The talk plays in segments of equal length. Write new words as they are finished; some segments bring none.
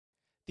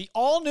The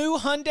all-new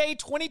Hyundai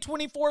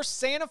 2024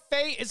 Santa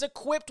Fe is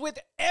equipped with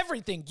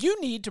everything you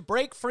need to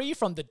break free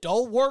from the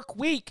dull work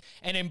week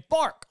and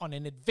embark on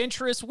an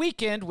adventurous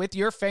weekend with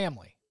your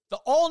family. The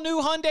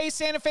all-new Hyundai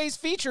Santa Fe's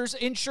features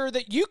ensure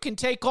that you can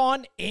take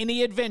on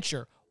any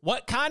adventure.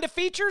 What kind of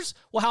features?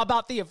 Well, how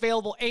about the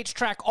available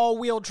H-Track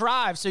all-wheel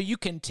drive so you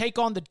can take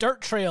on the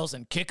dirt trails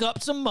and kick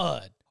up some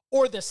mud?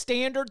 Or the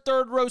standard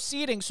third-row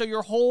seating so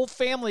your whole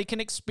family can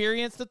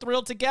experience the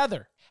thrill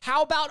together?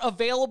 How about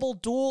available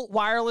dual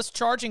wireless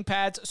charging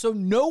pads so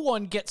no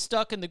one gets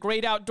stuck in the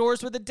great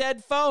outdoors with a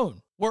dead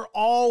phone? We're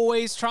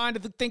always trying to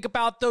think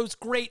about those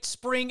great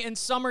spring and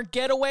summer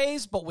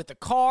getaways, but with a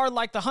car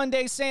like the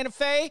Hyundai Santa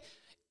Fe,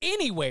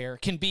 anywhere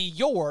can be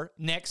your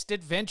next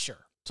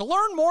adventure. To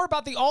learn more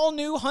about the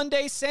all-new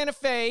Hyundai Santa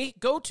Fe,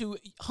 go to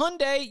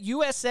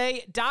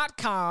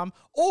HyundaiUSA.com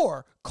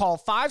or call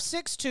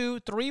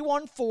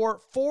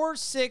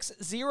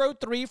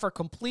 562-314-4603 for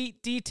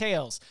complete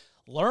details.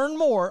 Learn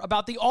more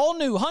about the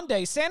all-new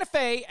Hyundai Santa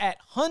Fe at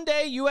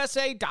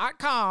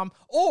HyundaiUSA.com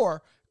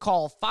or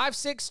call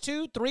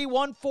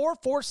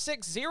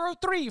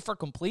 562-314-4603 for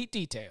complete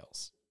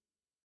details.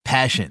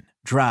 Passion,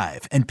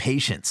 drive, and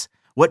patience.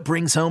 What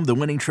brings home the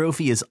winning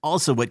trophy is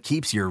also what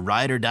keeps your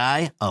ride or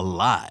die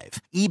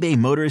alive. eBay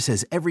Motors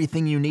has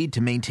everything you need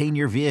to maintain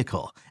your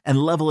vehicle and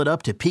level it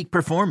up to peak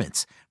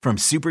performance, from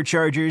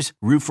superchargers,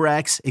 roof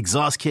racks,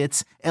 exhaust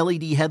kits,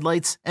 LED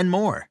headlights, and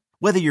more.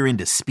 Whether you're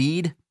into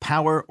speed,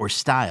 power, or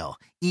style,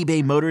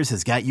 eBay Motors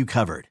has got you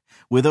covered.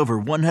 With over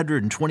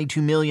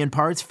 122 million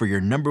parts for your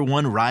number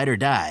one ride or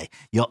die,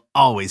 you'll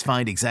always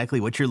find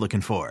exactly what you're looking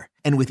for.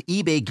 And with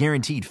eBay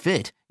Guaranteed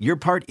Fit, your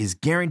part is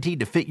guaranteed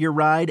to fit your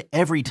ride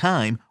every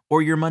time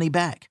or your money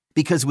back.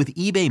 Because with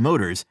eBay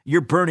Motors, you're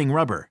burning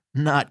rubber,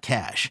 not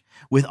cash.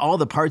 With all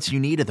the parts you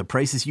need at the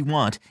prices you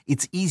want,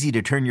 it's easy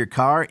to turn your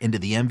car into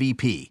the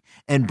MVP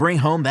and bring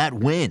home that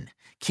win.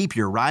 Keep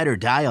your ride or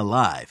die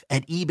alive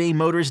at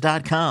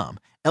ebaymotors.com.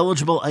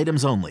 Eligible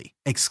items only.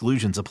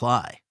 Exclusions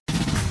apply.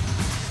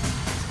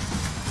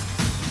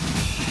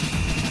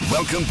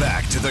 Welcome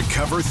back to the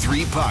Cover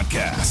 3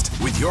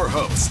 podcast with your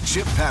hosts,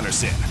 Chip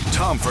Patterson,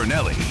 Tom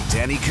Fernelli,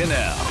 Danny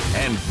Cannell,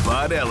 and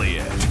Bud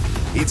Elliott.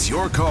 It's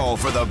your call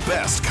for the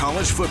best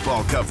college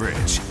football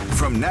coverage,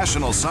 from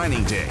National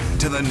Signing Day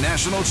to the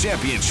National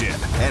Championship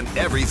and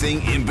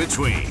everything in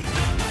between.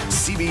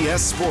 CBS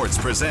Sports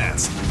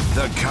presents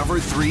the Cover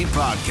 3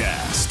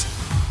 podcast.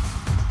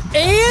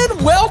 And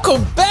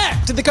welcome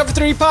back to the Cover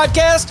 3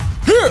 podcast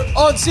here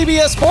on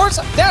CBS Sports.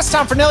 That's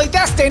Tom Fernelli,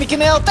 that's Danny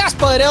Cannell, that's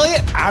Bud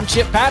Elliott. I'm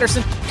Chip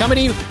Patterson, coming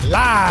to you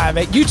live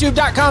at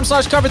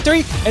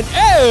youtube.com/cover3 and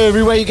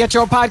everywhere you get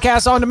your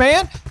podcasts on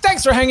demand.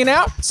 Thanks for hanging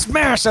out.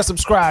 Smash that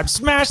subscribe,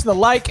 smash the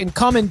like, and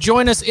come and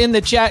join us in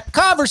the chat.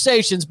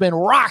 Conversation's been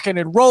rocking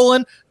and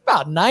rolling.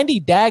 About 90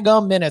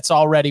 daggum minutes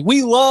already.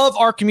 We love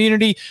our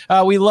community.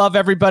 We love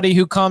everybody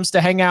who comes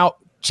to hang out,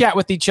 chat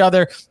with each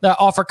other,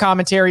 offer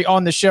commentary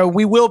on the show.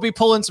 We will be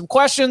pulling some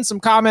questions, some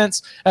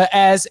comments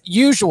as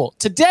usual.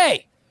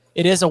 Today,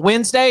 it is a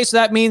Wednesday, so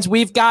that means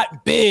we've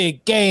got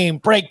big game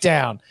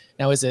breakdown.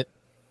 Now, is it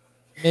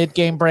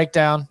mid-game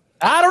breakdown?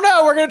 I don't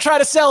know. We're going to try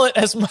to sell it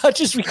as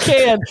much as we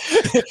can.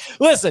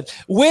 Listen,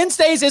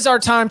 Wednesdays is our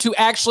time to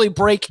actually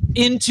break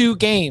into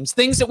games,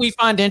 things that we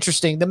find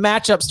interesting, the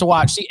matchups to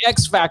watch, the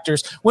X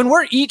factors. When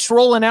we're each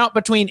rolling out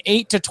between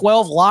 8 to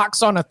 12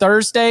 locks on a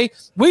Thursday,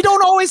 we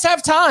don't always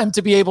have time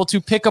to be able to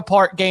pick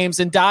apart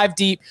games and dive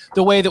deep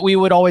the way that we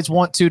would always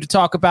want to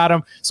talk about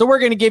them. So we're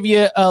going to give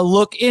you a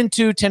look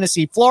into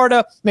Tennessee,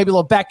 Florida, maybe a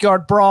little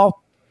backyard brawl.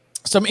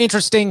 Some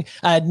interesting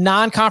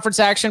non-conference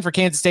action for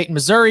Kansas State and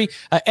Missouri.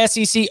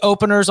 SEC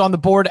openers on the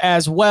board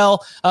as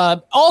well.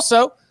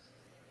 Also,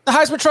 the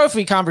Heisman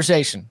Trophy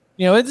conversation.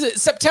 You know,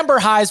 September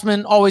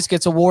Heisman always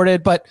gets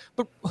awarded, but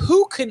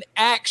who can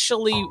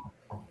actually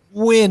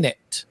win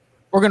it?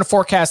 We're going to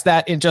forecast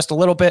that in just a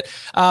little bit.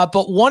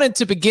 But wanted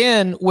to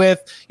begin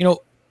with, you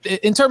know,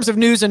 in terms of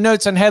news and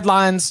notes and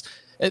headlines,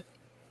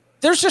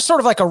 there's just sort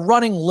of like a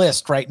running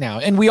list right now.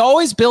 And we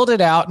always build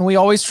it out and we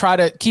always try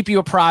to keep you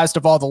apprised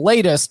of all the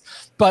latest,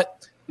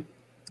 but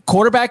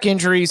quarterback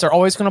injuries are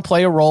always going to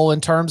play a role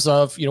in terms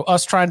of, you know,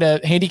 us trying to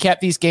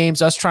handicap these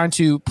games, us trying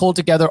to pull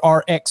together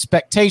our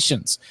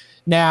expectations.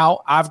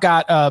 Now, I've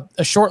got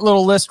a short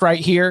little list right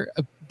here,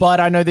 but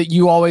I know that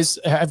you always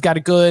have got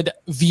a good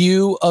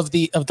view of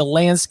the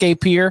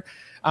landscape here.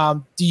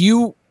 Can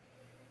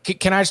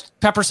I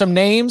pepper some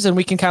names and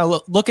we can kind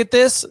of look at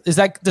this? Does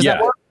that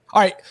work? All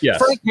right, yes.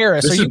 Frank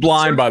Harris. This is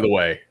blind, by the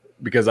way,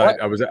 because I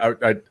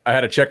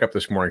had a checkup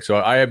this morning, so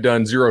I have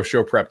done zero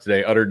show prep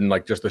today, other than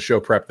like just the show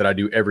prep that I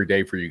do every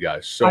day for you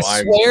guys. So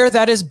I swear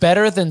that is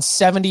better than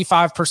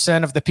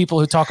 75% of the people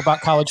who talk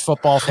about college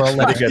football for a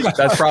living.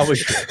 That's probably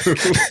true.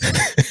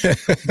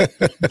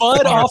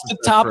 Bud off the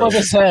top of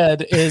his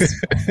head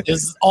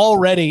is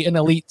already an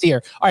elite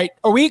tier. All right,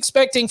 are we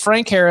expecting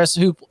Frank Harris,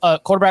 who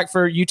quarterback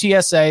for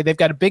UTSA? They've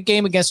got a big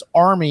game against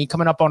Army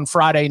coming up on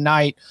Friday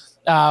night.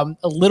 A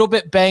little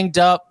bit banged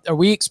up. Are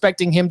we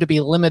expecting him to be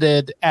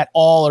limited at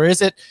all, or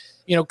is it,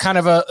 kind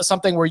of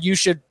something where you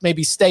should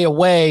maybe stay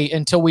away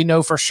until we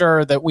know for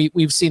sure that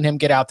we've seen him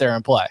get out there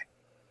and play?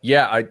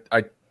 Yeah,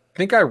 I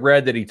think I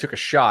read that he took a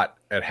shot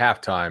at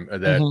halftime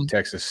of that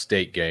Texas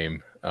State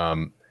game.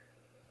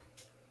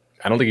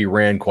 I don't think he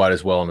ran quite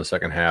as well in the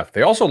second half.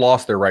 They also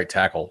lost their right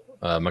tackle,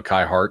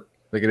 Mekhi Hart,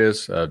 I think it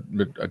is.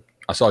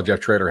 I saw Jeff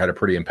Trader had a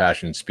pretty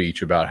impassioned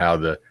speech about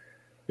how it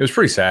was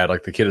pretty sad.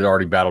 Like the kid had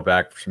already battled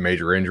back from some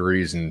major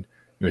injuries, and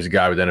he was a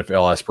guy with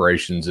NFL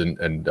aspirations,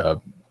 and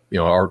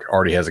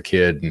already has a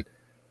kid.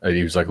 And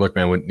he was like, "Look,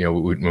 man, when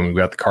we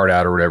got the card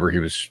out or whatever, he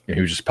was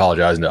just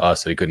apologizing to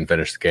us that he couldn't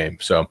finish the game."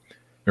 So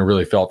it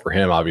really felt for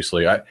him.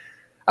 Obviously, I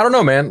don't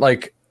know, man.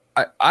 Like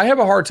I have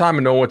a hard time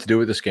in knowing what to do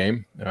with this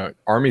game.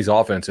 Army's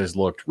offense has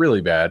looked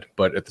really bad,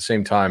 but at the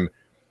same time,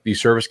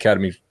 these service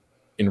academies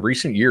in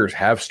recent years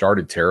have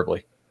started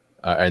terribly.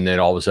 And then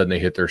all of a sudden they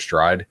hit their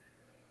stride.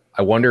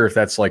 I wonder if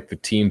that's like the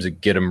teams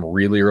that get them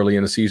really early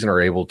in the season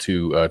are able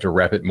to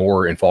rep it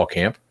more in fall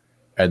camp.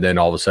 And then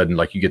all of a sudden,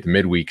 like you get the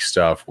midweek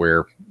stuff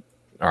where,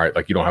 all right,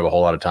 like you don't have a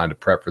whole lot of time to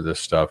prep for this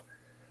stuff.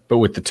 But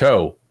with the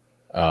toe,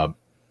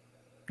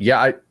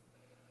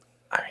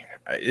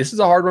 this is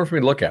a hard one for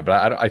me to look at,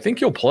 but I think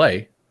he'll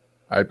play.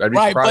 I'd be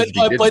surprised if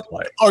he didn't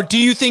play. Or do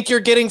you think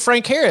you're getting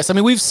Frank Harris? I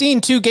mean, we've seen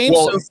 2 games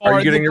so far. Are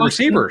you getting the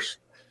receivers?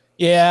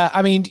 Yeah,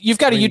 I mean, you've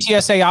got a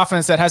UTSA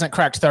offense that hasn't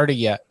cracked 30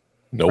 yet.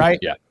 Nope. Right?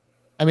 Yeah.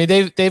 I mean,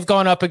 they've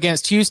gone up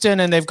against Houston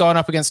and they've gone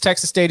up against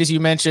Texas State, as you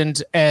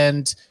mentioned,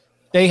 and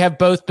they have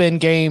both been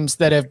games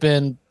that have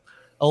been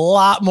a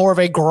lot more of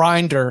a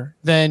grinder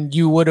than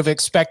you would have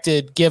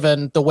expected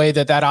given the way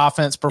that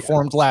offense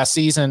performed last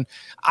season.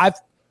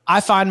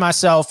 I find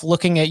myself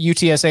looking at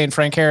UTSA and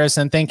Frank Harris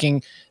and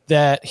thinking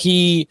that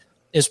he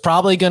is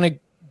probably going to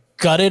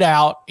gut it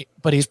out,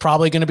 but he's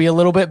probably going to be a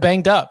little bit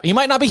banged up. He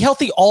might not be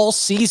healthy all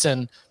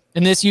season,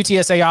 and this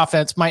UTSA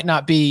offense might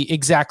not be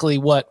exactly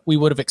what we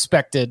would have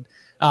expected.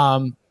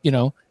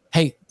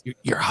 Hey,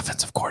 your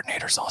offensive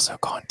coordinator's also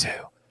gone too.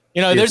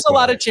 There's a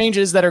lot of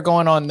changes that are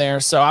going on there.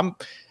 So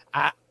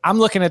I'm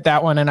looking at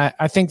that one, and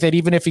I think that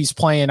even if he's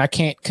playing, I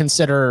can't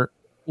consider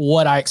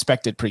what I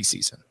expected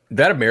preseason.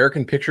 That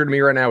American picture to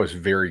me right now is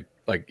very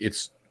like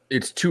it's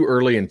too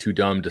early and too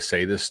dumb to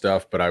say this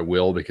stuff, but I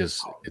will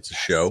because it's a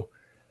show.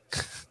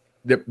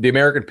 The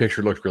American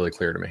picture looks really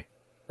clear to me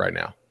right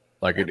now.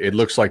 Like it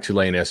looks like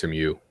Tulane,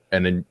 SMU,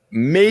 and then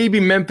maybe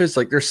Memphis.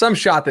 Like there's some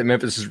shot that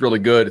Memphis is really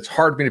good. It's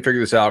hard for me to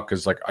figure this out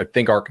because like I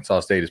think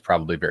Arkansas State is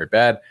probably very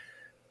bad,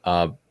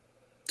 so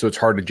it's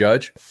hard to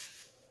judge.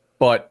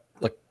 But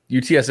like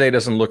UTSA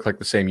doesn't look like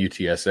the same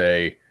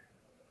UTSA.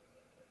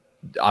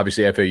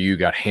 Obviously, FAU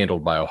got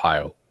handled by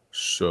Ohio,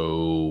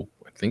 so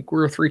I think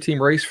we're a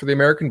 3-team race for the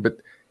American. But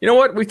you know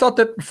what? We thought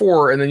that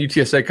before, and then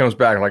UTSA comes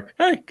back like,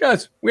 "Hey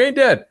guys, we ain't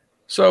dead."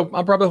 So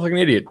I'm probably like an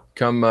idiot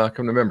come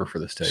November for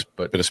this take.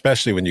 But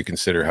especially when you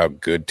consider how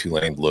good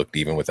Tulane looked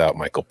even without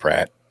Michael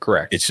Pratt.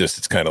 Correct.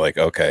 It's kind of like,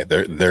 okay,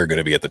 they're going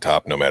to be at the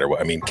top no matter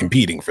what. I mean,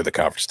 competing for the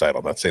conference title.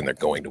 I'm not saying they're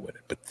going to win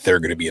it, but they're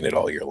going to be in it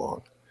all year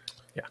long.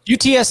 Yeah.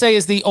 UTSA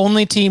is the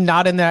only team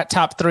not in that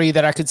top 3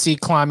 that I could see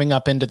climbing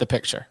up into the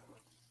picture.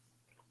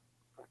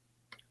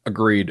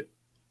 Agreed.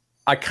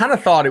 I kind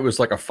of thought it was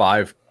like a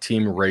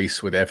 5-team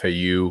race with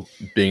FAU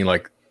being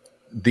like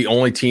the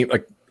only team,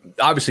 like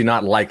obviously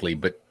not likely,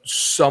 but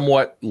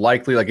somewhat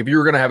likely. Like if you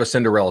were going to have a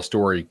Cinderella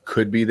story,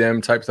 could be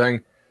them type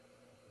thing.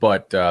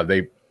 But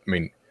they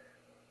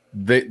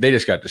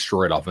just got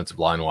destroyed offensive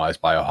line wise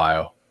by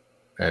Ohio.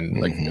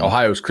 And like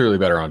Ohio is clearly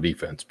better on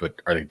defense,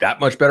 but are they that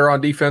much better on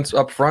defense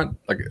up front?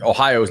 Like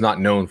Ohio is not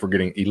known for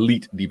getting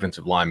elite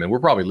defensive linemen. We're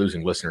probably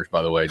losing listeners,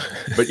 by the way.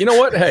 But you know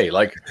what? Hey,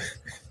 like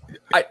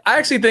I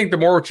actually think the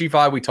more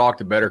G5 we talk,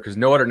 the better, because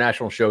no other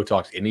national show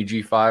talks any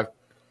G5.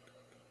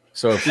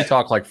 So if we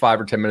talk like 5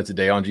 or 10 minutes a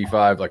day on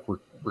G5, like we're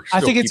still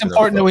I think it's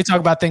important that we talk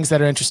about things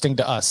that are interesting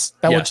to us.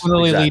 That would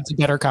generally lead to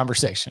better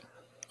conversation.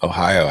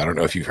 Ohio, I don't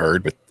know if you've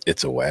heard, but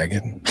it's a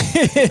wagon.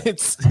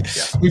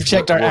 We've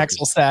checked our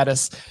axle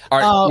status. All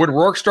right, would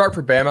Rourke start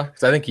for Bama?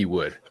 Because I think he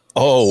would.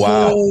 Oh,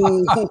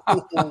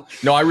 wow.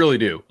 No, I really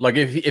do. Like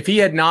if he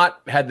had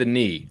not had the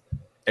knee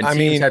and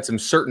teams had some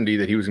certainty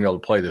that he was going to be able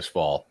to play this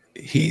fall.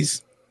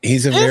 He's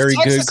a very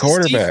good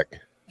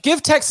quarterback.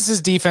 Give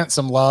Texas's defense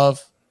some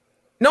love.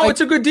 No,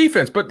 it's a good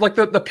defense, but like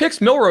the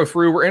picks Milroe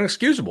threw were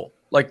inexcusable.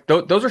 Like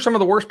those are some of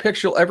the worst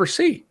picks you'll ever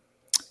see.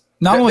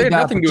 Not only they had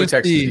that, nothing to do with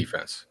Texas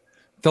defense.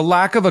 The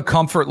lack of a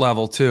comfort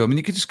level too. I mean,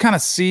 you could just kind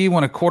of see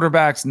when a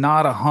quarterback's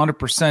not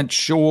 100%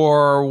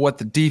 sure what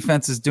the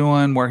defense is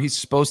doing, where he's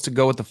supposed to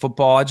go with the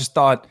football. I just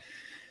thought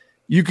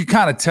you could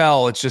kind of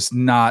tell it's just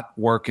not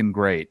working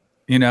great.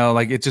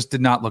 Like it just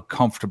did not look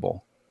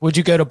comfortable. Would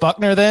you go to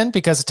Buckner then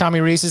because Tommy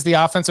Rees is the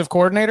offensive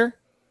coordinator?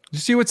 Did you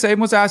see what Saban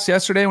was asked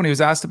yesterday when he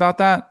was asked about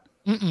that?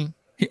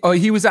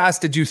 He was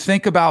asked, did you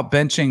think about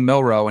benching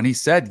Milroe? And he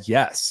said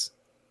yes.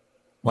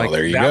 Like, well,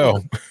 there you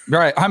go.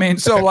 Right. I mean,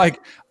 so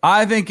like,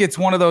 I think it's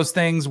one of those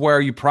things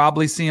where you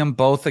probably see them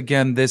both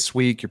again this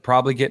week. You're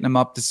probably getting them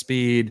up to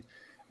speed.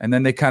 And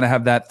then they kind of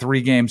have that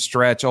 3-game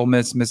stretch, Ole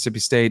Miss, Mississippi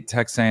State,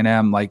 Texas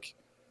A&M. Like,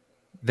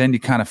 then you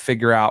kind of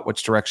figure out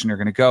which direction you're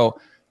going to go.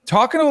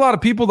 Talking to a lot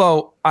of people,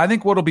 though, I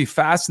think what'll be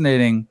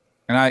fascinating,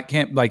 and I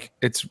can't,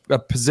 it's a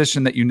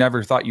position that you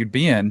never thought you'd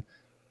be in,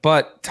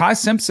 but Ty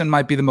Simpson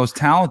might be the most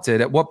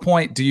talented. At what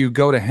point do you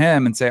go to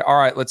him and say, all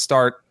right, let's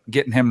start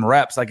getting him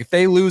reps? Like, if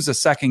they lose a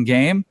second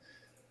game,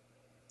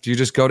 do you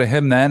just go to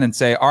him then and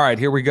say, all right,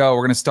 here we go.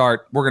 We're going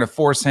to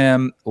force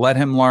him, let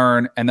him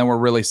learn, and then we're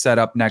really set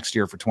up next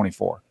year for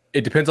 24?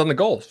 It depends on the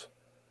goals.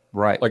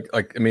 Right.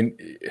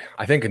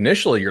 I think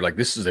initially you're like,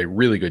 this is a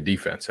really good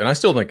defense. And I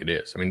still think it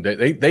is. I mean,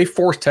 they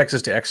forced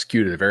Texas to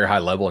execute at a very high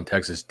level, and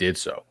Texas did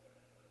so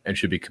and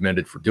should be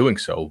commended for doing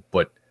so.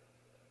 But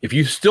if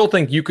you still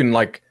think you can,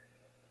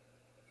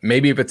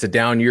 maybe if it's a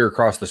down year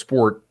across the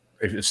sport,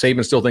 if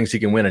Saban still thinks he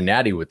can win a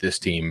natty with this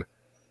team,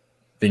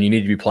 then you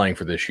need to be playing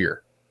for this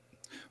year.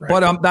 Right?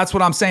 But that's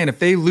what I'm saying. If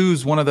they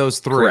lose one of those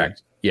three,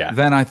 correct. Yeah.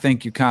 Then I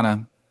think you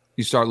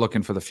start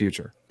looking for the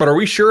future. But are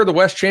we sure the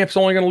West champ's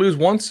only going to lose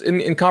once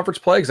in conference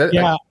play?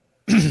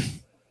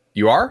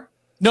 You are?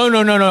 No.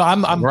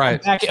 I'm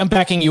right. I'm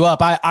backing you up.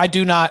 I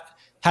do not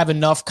have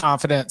enough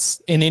confidence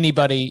in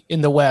anybody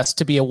in the West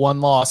to be a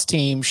one-loss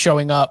team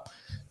showing up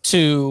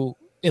to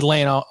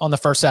Atlanta on the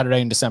first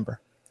Saturday in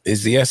December.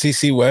 Is the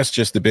SEC West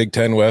just the Big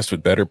Ten West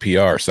with better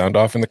PR? Sound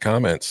off in the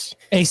comments.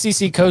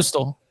 ACC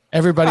Coastal.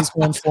 Everybody's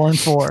going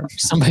 4-4.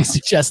 Somebody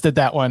suggested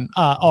that one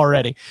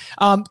already.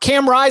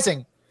 Cam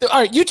Rising. All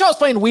right, Utah's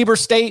playing Weber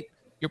State.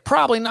 You're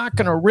probably not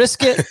going to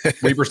risk it.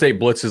 Weber State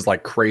blitzes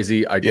like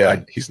crazy.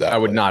 I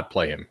would not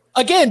play him.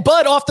 Again,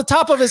 but off the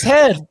top of his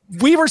head,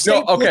 Weber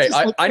State. No, okay,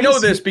 I know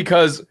this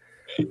because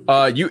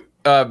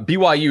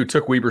BYU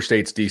took Weber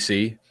State's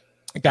DC,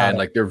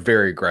 and they're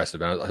very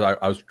aggressive. And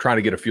I was trying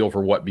to get a feel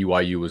for what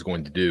BYU was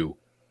going to do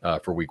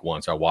for week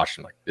one. So I watched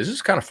them. This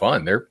is kind of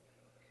fun. They're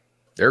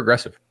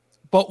aggressive.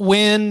 But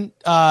when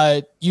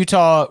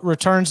Utah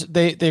returns,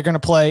 they're going to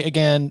play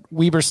again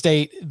Weber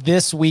State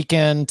this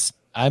weekend.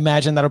 I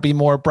imagine that'll be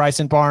more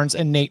Bryson Barnes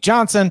and Nate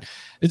Johnson.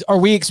 Are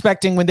we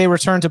expecting when they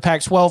return to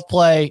Pac-12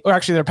 play, or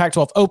actually their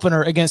Pac-12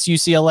 opener against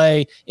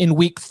UCLA in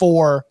week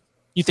 4,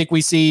 you think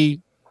we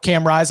see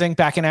Cam Rising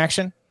back in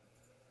action?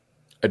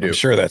 I do. I'm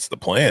sure that's the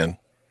plan.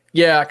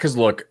 Yeah, because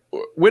look,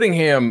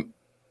 Whittingham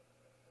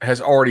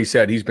has already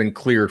said he's been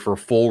cleared for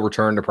full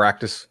return to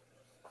practice.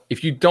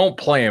 If you don't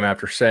play him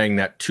after saying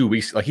that 2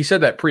 weeks, he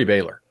said that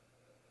pre-Baylor.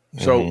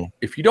 So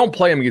if you don't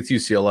play him against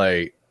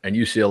UCLA and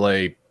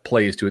UCLA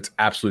plays to its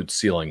absolute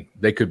ceiling,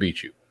 they could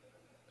beat you.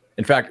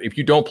 In fact, if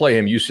you don't play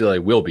him,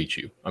 UCLA will beat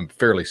you. I'm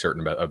fairly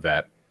certain of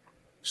that.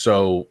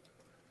 So,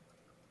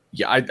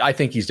 yeah, I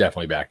think he's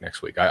definitely back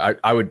next week.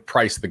 I would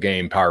price the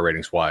game power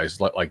ratings wise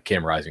like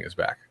Cam Rising is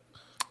back.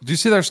 Did you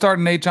see they're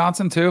starting Nate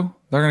Johnson too?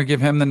 They're going to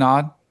give him the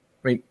nod.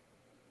 I mean,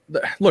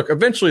 look,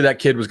 eventually that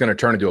kid was going to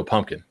turn into a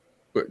pumpkin.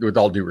 With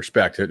all due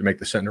respect, to make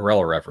the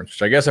Cinderella reference,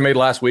 which I guess I made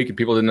last week and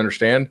people didn't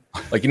understand.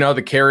 How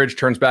the carriage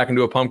turns back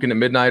into a pumpkin at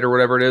midnight or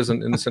whatever it is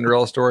in the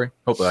Cinderella story.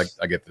 Hopefully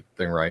I get the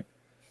thing right.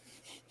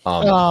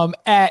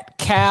 At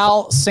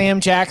Cal, Sam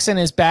Jackson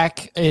is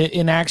back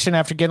in action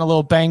after getting a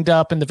little banged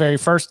up in the very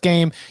first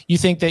game. You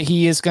think that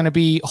he is going to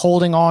be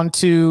holding on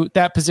to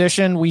that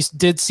position? We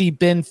did see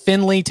Ben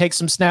Finley take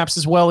some snaps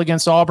as well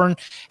against Auburn.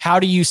 How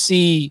do you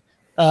see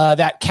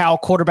that Cal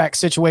quarterback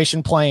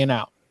situation playing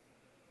out?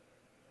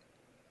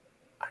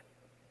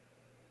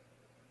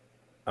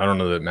 I don't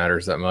know that it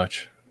matters that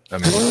much. I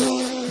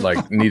mean,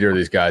 neither of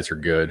these guys are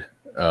good.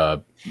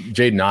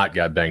 Jaden Ott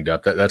got banged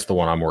up. That's the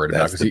one I'm worried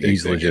about because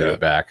he's legit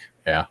back.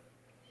 Yeah.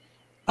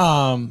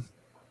 All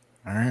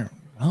right.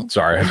 Well,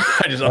 sorry.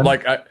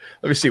 Let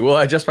me see. Will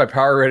I adjust my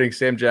power rating?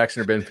 Sam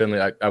Jackson or Ben Finley?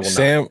 I will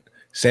not.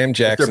 Sam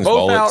Jackson's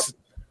wallet.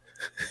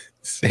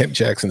 Sam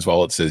Jackson's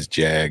wallet says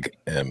Jag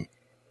M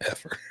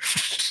Effer.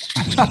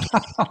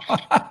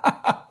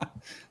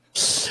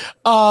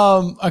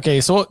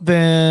 Okay. So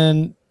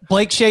then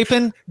Blake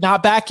Shapen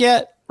not back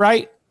yet,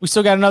 right? We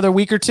still got another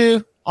week or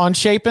two on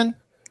Shapen.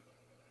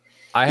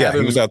 He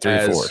was out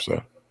 3-4.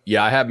 So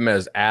yeah, I have him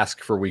as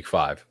ask for week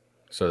 5.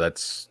 So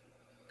that's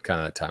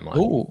kind of that timeline.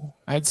 Ooh,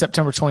 I had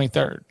September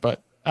 23rd,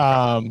 but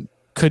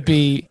could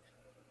be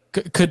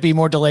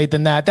more delayed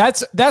than that.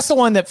 That's the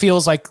one that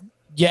feels like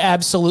you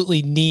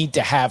absolutely need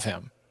to have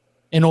him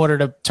in order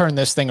to turn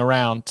this thing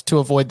around, to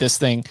avoid this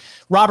thing.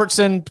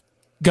 Robertson,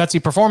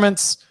 gutsy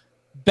performance,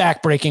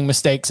 back-breaking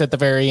mistakes at the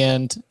very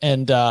end,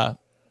 and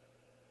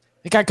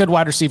they got good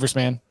wide receivers,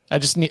 man. I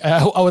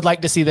would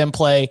like to see them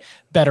play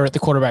better at the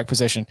quarterback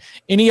position.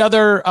 Any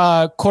other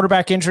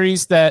quarterback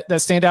injuries that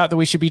stand out that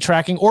we should be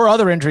tracking, or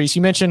other injuries?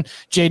 You mentioned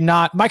Jaden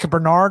Ott, Micah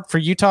Bernard for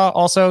Utah.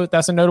 Also,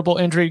 that's a notable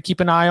injury to keep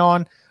an eye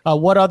on.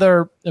 What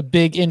other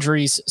big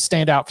injuries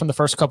stand out from the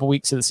first couple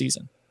weeks of the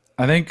season?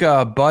 I think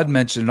Bud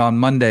mentioned on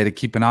Monday to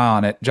keep an eye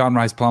on it. John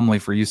Rice Plumlee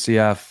for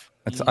UCF.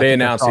 They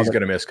announced he's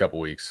going to miss a couple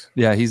weeks.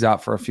 Yeah, he's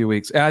out for a few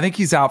weeks. And I think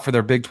he's out for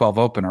their Big 12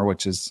 opener,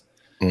 which is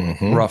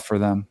rough for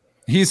them.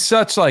 He's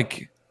such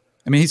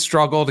he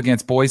struggled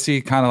against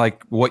Boise, kind of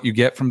like what you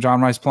get from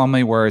John Rice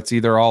Plumlee, where it's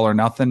either all or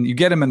nothing. You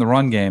get him in the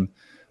run game,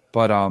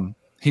 but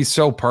he's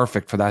so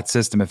perfect for that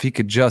system. If he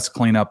could just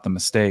clean up the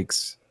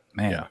mistakes,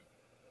 man.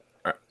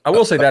 Yeah. I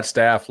will say that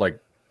staff,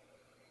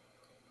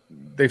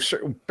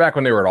 back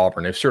when they were at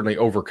Auburn, they've certainly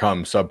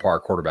overcome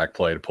subpar quarterback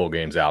play to pull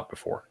games out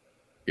before.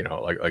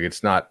 Like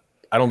it's not.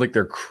 I don't think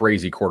they're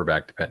crazy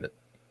quarterback dependent.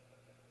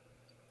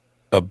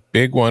 A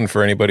big one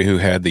for anybody who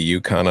had the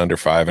UConn under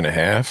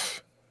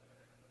 5.5.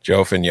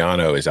 Joe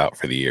Fagnano is out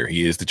for the year.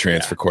 He is the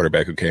transfer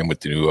quarterback who came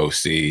with the new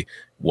OC,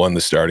 won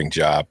the starting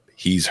job.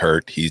 He's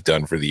hurt. He's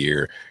done for the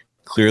year.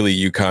 Clearly,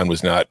 UConn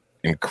was not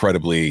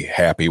incredibly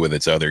happy with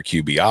its other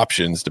QB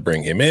options to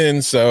bring him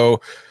in.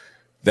 So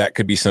that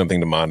could be something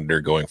to monitor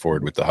going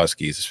forward with the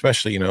Huskies,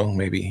 especially,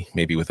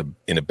 maybe with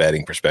in a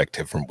betting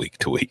perspective from week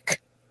to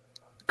week.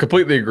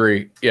 Completely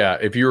agree. Yeah.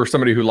 If you were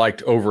somebody who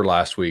liked over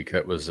last week,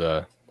 that was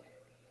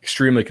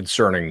extremely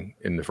concerning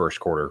in the first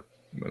quarter.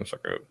 It's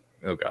like,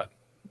 oh God,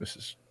 this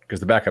is because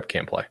the backup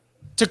can't play.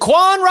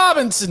 Taquan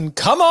Robertson,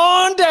 come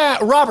on down.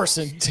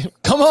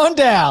 Come on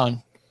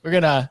down. We're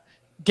going to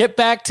get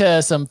back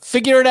to some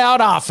figure it out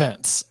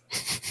offense.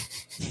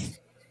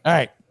 All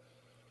right.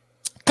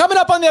 Coming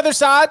up on the other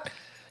side,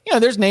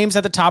 there's names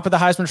at the top of the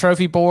Heisman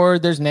Trophy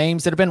board. There's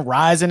names that have been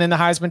rising in the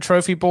Heisman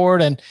Trophy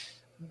board. And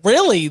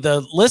really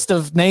the list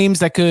of names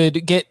that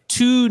could get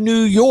to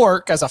New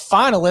York as a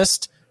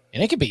finalist,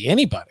 and it could be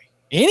anybody.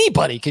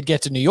 Anybody could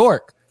get to New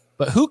York.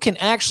 But who can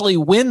actually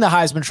win the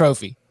Heisman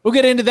Trophy? We'll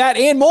get into that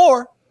and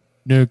more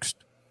next.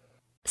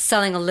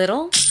 Selling a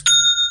little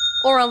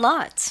or a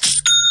lot?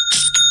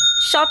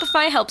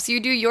 Shopify helps you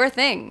do your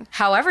thing,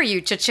 however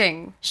you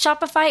cha-ching.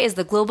 Shopify is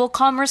the global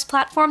commerce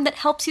platform that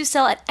helps you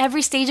sell at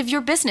every stage of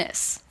your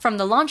business. From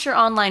the launch your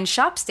online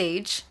shop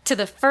stage, to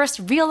the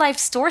first real-life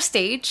store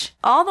stage,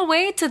 all the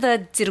way to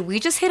the did we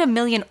just hit 1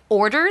 million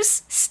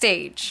orders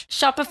stage.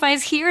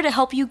 Shopify's here to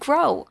help you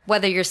grow.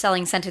 Whether you're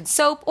selling scented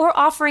soap or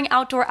offering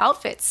outdoor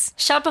outfits,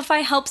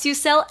 Shopify helps you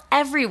sell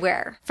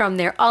everywhere. From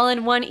their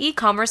all-in-one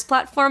e-commerce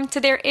platform to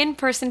their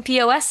in-person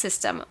POS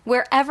system,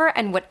 wherever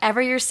and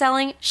whatever you're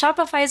selling,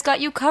 Shopify's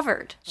got you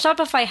covered.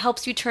 Shopify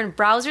helps you turn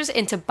browsers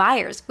into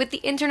buyers with the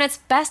internet's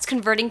best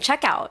converting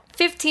checkout.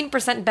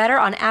 15% better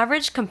on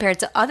average compared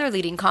to other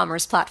leading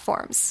commerce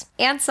platforms.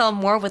 And sell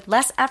more with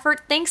less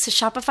effort thanks to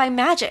Shopify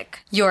Magic,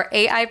 your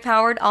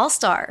AI-powered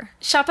all-star.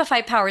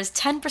 Shopify powers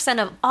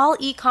 10% of all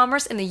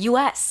e-commerce in the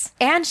U.S.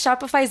 And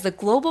Shopify is the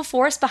global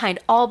force behind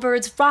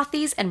Allbirds,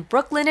 Rothy's, and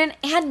Brooklinen,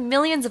 and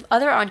millions of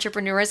other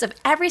entrepreneurs of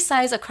every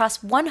size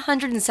across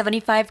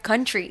 175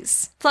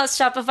 countries. Plus,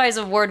 Shopify's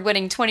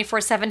award-winning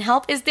 24/7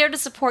 help is there to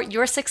support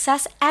your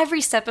success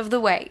every step of the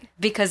way.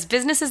 Because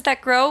businesses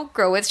that grow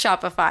with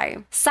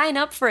Shopify. Sign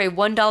up for a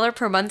 $1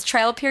 per month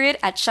trial period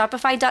at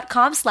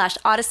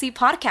shopify.com/Odyssey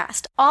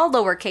Podcast, all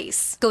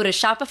lowercase. Go to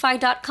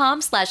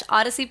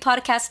shopify.com/Odyssey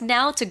Podcast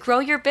now to grow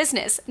your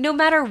business, no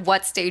matter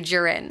what stage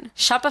you're in.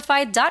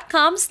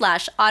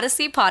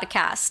 Shopify.com/Odyssey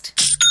Podcast.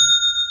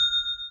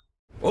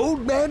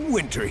 Old Man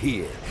Winter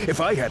here. If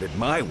I had it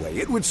my way,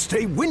 it would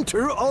stay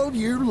winter all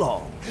year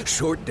long.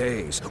 Short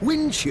days,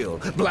 wind chill,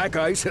 black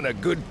ice, and a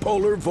good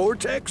polar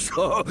vortex.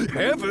 Oh,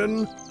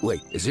 heaven.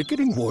 Wait, is it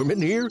getting warm in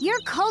here?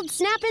 Your cold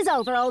snap is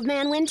over, Old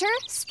Man Winter.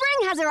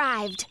 Spring has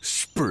arrived.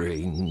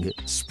 Spring.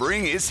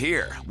 Spring is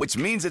here, which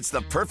means it's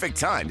the perfect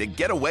time to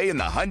get away in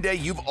the Hyundai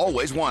you've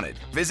always wanted.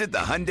 Visit the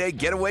Hyundai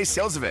Getaway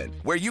Sales Event,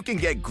 where you can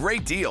get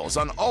great deals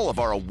on all of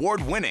our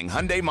award-winning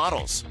Hyundai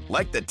models,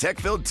 like the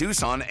tech-filled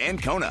Tucson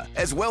and Kona,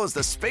 as well as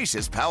the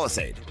spacious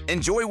Palisade.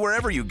 Enjoy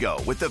wherever you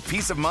go with the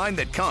peace of mind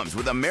that comes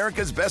with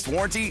America's best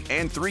warranty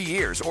and 3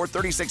 years or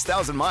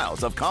 36,000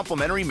 miles of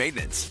complimentary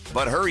maintenance.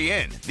 But hurry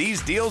in,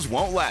 these deals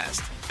won't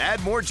last.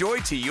 Add more joy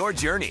to your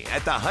journey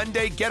at the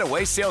Hyundai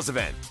Getaway Sales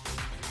Event.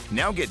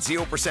 Now get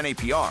 0%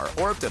 APR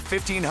or up to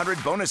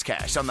 $1,500 bonus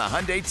cash on the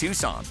Hyundai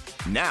Tucson.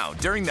 Now,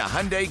 during the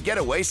Hyundai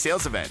Getaway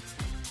Sales Event.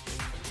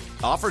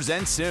 Offers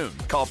end soon.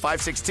 Call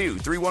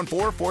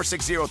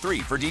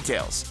 562-314-4603 for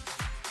details.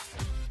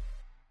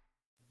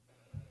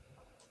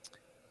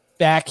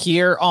 Back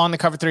here on the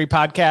Cover 3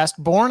 podcast,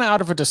 born out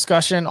of a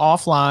discussion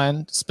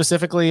offline,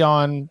 specifically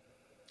on,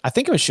 I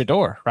think it was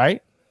Shedeur,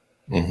 right?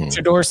 Mm-hmm.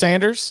 Shedeur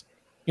Sanders.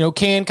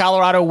 Can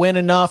Colorado win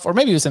enough, or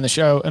maybe it was in the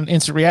show, an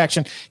instant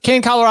reaction.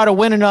 Can Colorado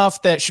win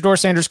enough that Shedeur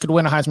Sanders could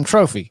win a Heisman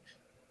Trophy?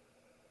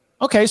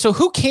 Okay, so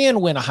who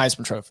can win a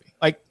Heisman Trophy?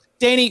 Like,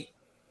 Danny,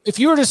 if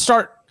you were to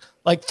start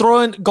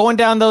going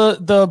down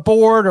the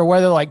board, or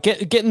whether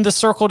getting the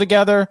circle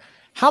together,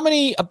 how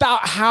many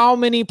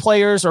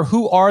players, or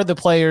who are the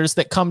players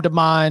that come to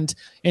mind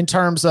in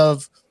terms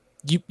of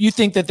you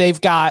think that they've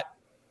got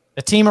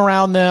a team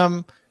around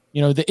them,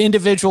 the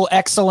individual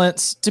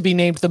excellence to be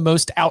named the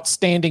most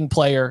outstanding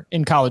player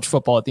in college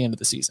football at the end of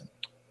the season?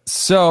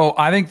 So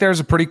I think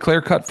there's a pretty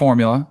clear-cut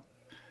formula.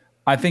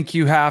 I think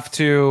you have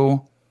to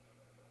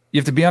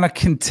be on a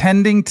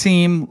contending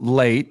team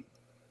late.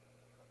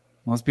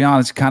 Let's be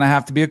honest, you kind of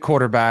have to be a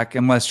quarterback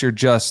unless you're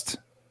just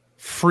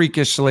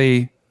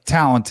freakishly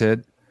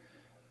talented. I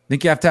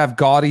think you have to have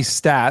gaudy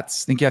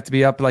stats. I think you have to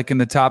be up in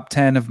the top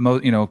 10 of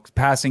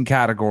passing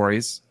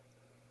categories.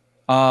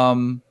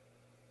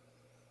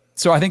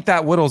 So I think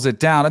that whittles it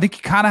down. I think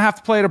you kind of have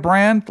to play at a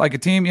brand, like a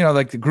team,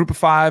 like the group of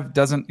five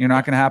you're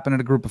not going to happen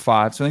in a group of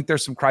five. So I think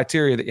there's some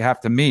criteria that you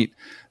have to meet.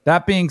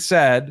 That being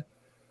said,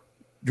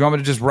 you want me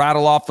to just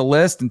rattle off the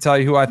list and tell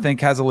you who I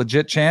think has a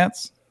legit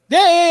chance?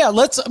 Yeah.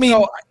 Let's. I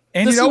mean,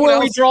 and this you know is what where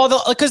else? we draw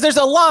the, because there's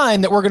a line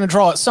that we're going to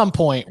draw at some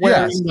point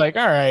where it's like,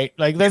 all right,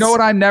 like you know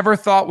what I never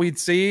thought we'd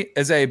see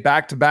is a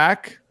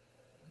back-to-back.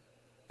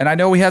 And I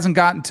know he hasn't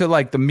gotten to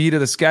like the meat of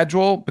the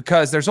schedule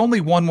because there's only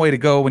one way to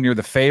go when you're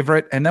the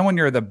favorite, and then when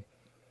you're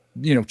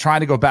trying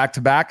to go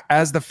back-to-back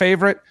as the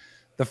favorite,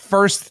 the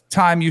first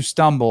time you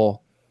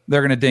stumble,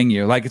 they're going to ding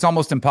you. Like it's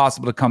almost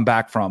impossible to come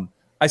back from.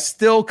 I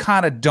still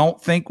kind of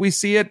don't think we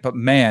see it, but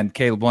man,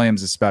 Caleb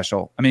Williams is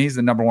special. I mean, he's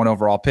the number 1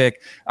 overall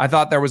pick. I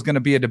thought there was going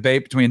to be a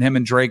debate between him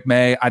and Drake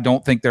May. I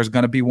don't think there's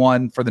going to be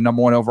one for the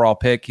number 1 overall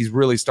pick. He's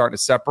really starting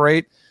to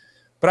separate,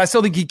 but I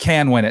still think he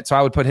can win it. So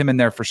I would put him in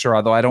there for sure,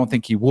 although I don't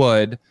think he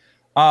would.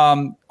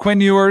 Quinn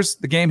Ewers,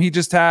 the game he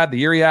just had, the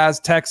year he has,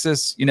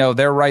 Texas,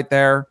 they're right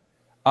there.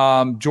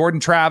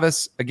 Jordan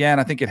Travis, again,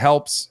 I think it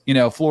helps,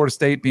 Florida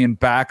State being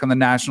back on the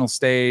national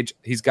stage.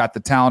 He's got the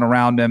talent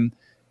around him.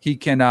 He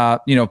can,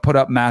 put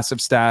up massive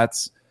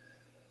stats.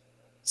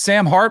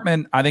 Sam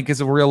Hartman, I think,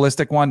 is a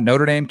realistic one.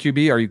 Notre Dame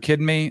QB, are you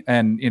kidding me?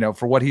 And,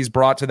 for what he's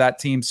brought to that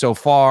team so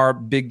far,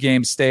 big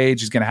game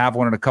stage, he's going to have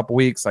one in a couple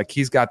weeks. Like,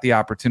 he's got the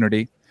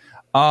opportunity.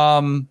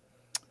 Michael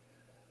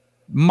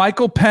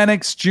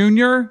Penix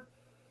Jr.,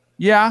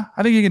 yeah,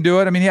 I think he can do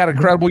it. I mean, he had a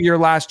incredible year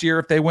last year.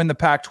 If they win the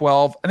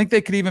Pac-12, I think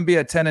they could even be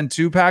a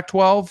 10-2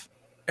 Pac-12.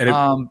 And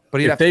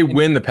if they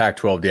win the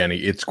Pac-12, Danny,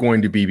 it's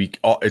going to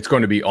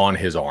be on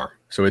his arm.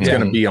 So it's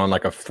going to be on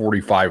like a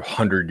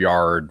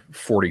 4,500-yard,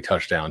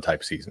 40-touchdown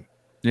type season.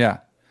 Yeah.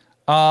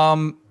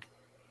 So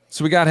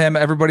we got him.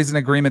 Everybody's in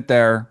agreement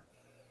there.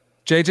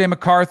 J.J.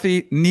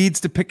 McCarthy needs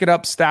to pick it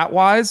up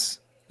stat-wise,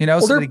 so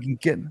that he can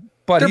get.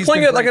 But they're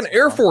playing it like an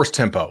Air Force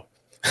tempo.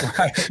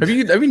 Right. Have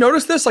you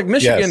noticed this? Like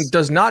Michigan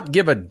does not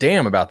give a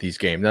damn about these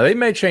games. Now they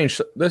may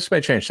change. This may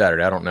change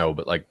Saturday. I don't know,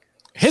 but like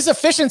his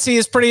efficiency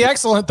is pretty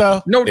excellent,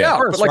 though. No doubt.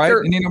 First, but like right?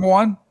 Isn't he number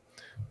 1?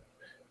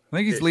 I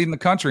think he's leading the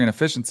country in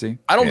efficiency.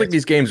 I don't think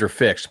these games are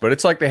fixed, but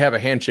it's like they have a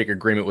handshake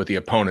agreement with the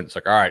opponent. It's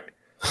like, all right,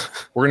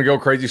 we're going to go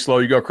crazy slow.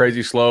 You go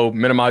crazy slow.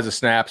 Minimize the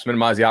snaps.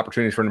 Minimize the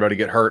opportunities for anybody to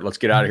get hurt. Let's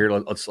get out of here.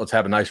 Let's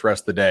have a nice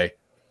rest of the day.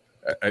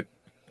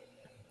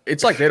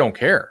 It's like they don't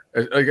care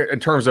in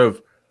terms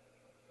of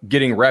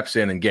getting reps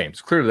in games.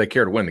 Clearly, they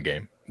care to win the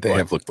game. They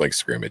have looked like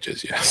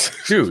scrimmages, yes.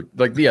 Dude,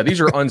 these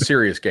are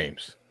unserious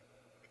games.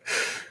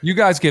 You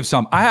guys give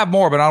some. I have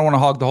more, but I don't want to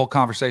hog the whole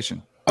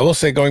conversation. I will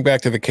say, going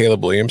back to the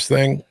Caleb Williams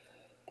thing,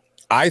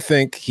 I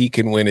think he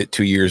can win it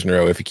 2 years in a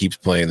row if he keeps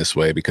playing this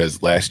way,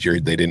 because last year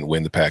they didn't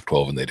win the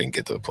Pac-12 and they didn't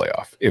get to the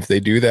playoff. If they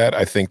do that,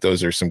 I think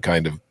those are some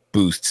kind of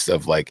boosts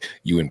of like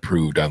you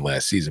improved on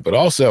last season. But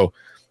also,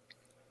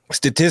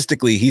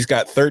 statistically, he's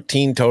got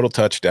 13 total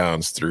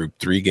touchdowns through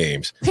 3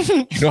 games.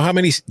 Do you know how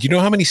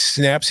many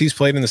snaps he's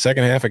played in the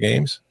second half of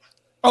games?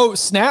 Oh,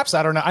 snaps?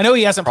 I don't know. I know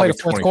he hasn't played a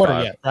fourth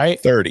quarter yet, right?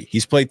 30.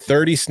 He's played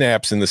 30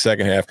 snaps in the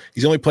second half.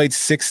 He's only played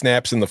 6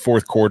 snaps in the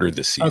fourth quarter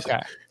this season.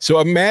 Okay.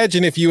 So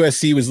imagine if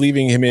USC was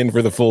leaving him in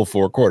for the full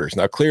 4 quarters.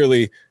 Now,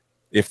 clearly,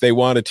 if they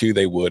wanted to,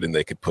 they would, and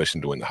they could push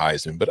him to win the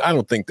Heisman. But I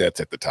don't think that's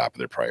at the top of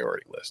their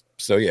priority list.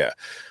 So, yeah.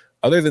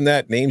 Other than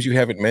that, names you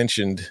haven't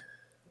mentioned,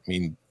 I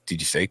mean, did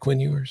you say Quinn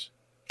Ewers?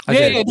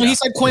 Yeah. He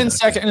said Quinn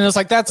second, and it was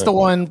like, that's the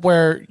one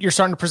where you're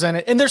starting to present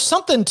it. And there's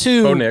something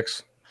to Bo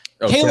Nix.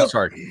 Oh,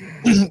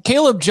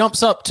 Caleb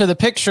jumps up to the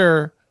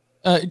picture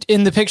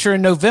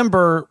in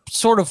November,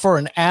 sort of for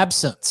an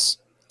absence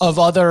of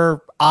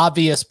other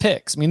obvious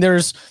picks. I mean,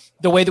 there's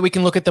the way that we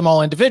can look at them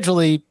all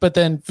individually, but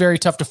then very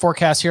tough to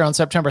forecast here on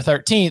September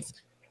 13th.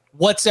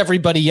 What's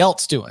everybody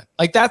else doing?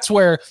 Like, that's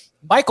where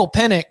Michael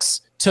Penix,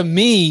 to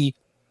me,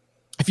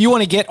 if you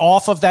want to get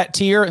off of that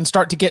tier and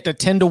start to get to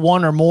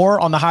 10-1 or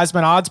more on the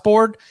Heisman odds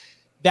board,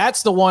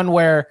 that's the one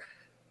where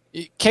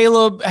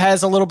Caleb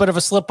has a little bit of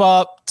a slip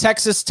up.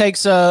 Texas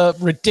takes a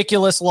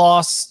ridiculous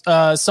loss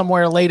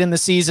somewhere late in the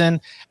season,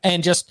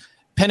 and just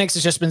Penix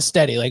has just been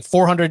steady, like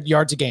 400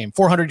 yards a game,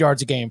 400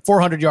 yards a game,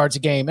 400 yards a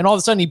game. And all of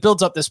a sudden he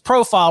builds up this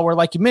profile where,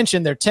 like you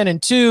mentioned, they're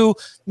 10-2.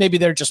 Maybe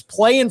they're just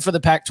playing for the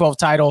Pac-12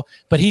 title,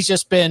 but he's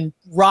just been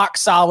rock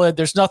solid.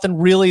 There's nothing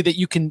really that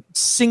you can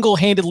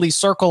single-handedly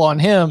circle on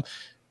him.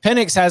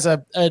 Penix has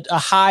a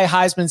high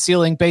Heisman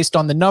ceiling based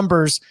on the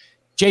numbers.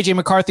 J.J.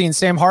 McCarthy and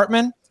Sam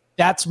Hartman,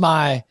 that's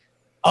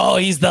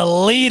he's the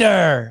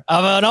leader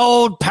of an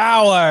old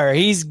power.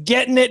 He's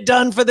getting it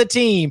done for the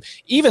team.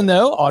 Even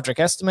though Audric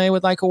Estime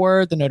would like a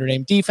word, the Notre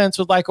Dame defense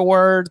would like a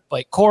word,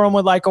 Blake Corum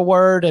would like a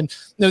word, and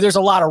there's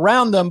a lot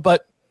around them.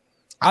 But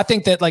I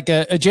think that like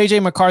a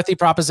J.J. McCarthy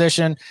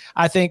proposition,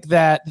 I think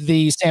that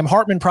the Sam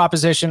Hartman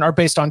proposition are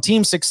based on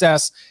team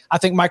success. I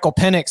think Michael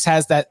Penix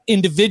has that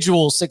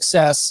individual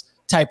success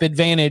type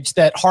advantage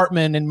that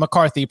Hartman and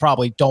McCarthy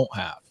probably don't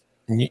have.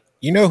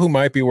 You know who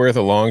might be worth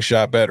a long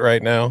shot bet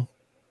right now?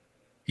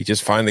 He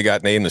just finally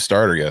got named the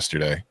starter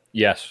yesterday.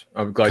 Yes,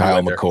 I'm glad.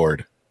 Kyle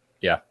McCord.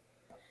 Yeah.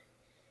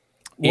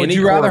 Would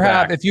you rather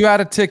have, if you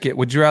had a ticket,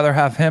 would you rather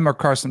have him or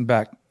Carson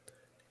Beck?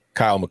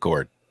 Kyle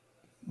McCord.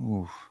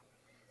 Ooh.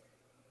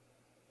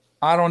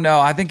 I don't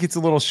know. I think it's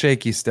a little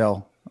shaky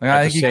still.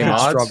 I think he could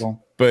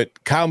struggle.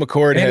 But Kyle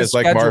McCord And has his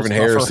like schedule's Marvin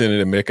tougher. Harrison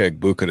and Emeka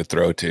Egbuka to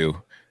throw to.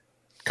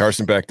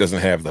 Carson Beck doesn't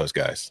have those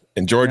guys.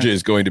 And Georgia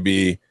is going to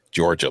be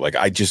Georgia. Like,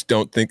 I just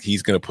don't think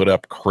he's going to put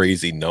up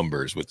crazy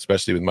numbers,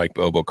 especially with Mike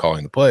Bobo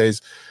calling the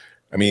plays.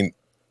 I mean,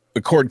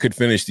 McCord could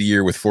finish the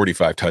year with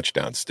 45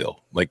 touchdowns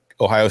still. Like,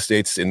 Ohio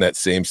State's in that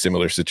same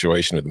similar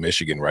situation with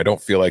Michigan, where I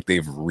don't feel like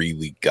they've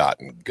really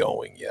gotten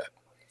going yet.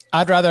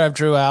 I'd rather have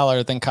Drew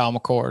Aller than Kyle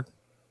McCord.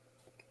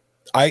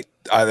 I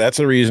that's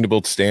a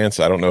reasonable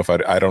stance. I don't know if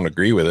I don't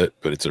agree with it,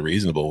 but it's a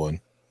reasonable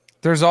one.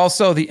 There's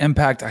also the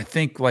impact, I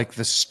think, like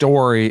the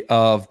story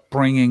of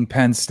bringing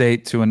Penn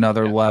State to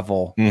another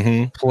level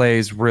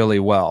plays really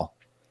well.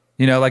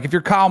 You know, like if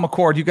you're Kyle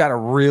McCord, you got to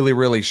really,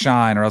 really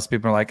shine, or else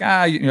people are like,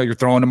 you're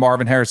throwing to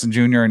Marvin Harrison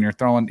Jr. and you're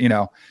throwing, you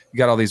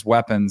got all these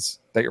weapons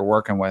that you're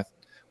working with.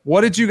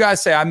 What did you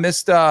guys say? I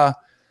missed Shedeur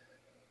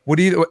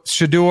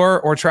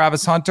or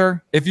Travis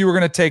Hunter? If you were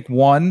going to take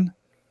one,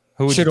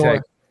 who would you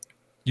take?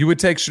 You would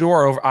take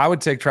Shedeur over. I would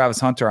take Travis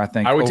Hunter, I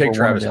think. I would take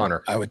Travis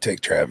Hunter. I would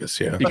take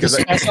Travis, yeah. Because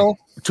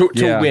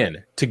to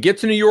win, to get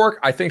to New York,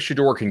 I think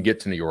Shedeur can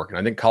get to New York, and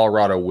I think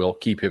Colorado will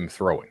keep him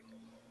throwing.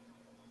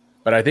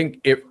 But I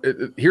think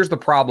here's the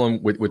problem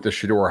with the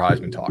Shedeur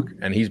Heisman talk,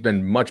 and he's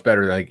been much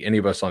better than I think any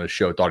of us on his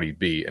show thought he'd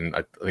be, and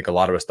I think a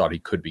lot of us thought he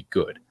could be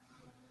good.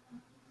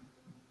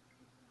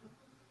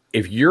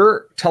 If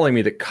you're telling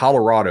me that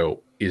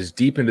Colorado is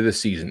deep into the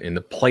season in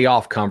the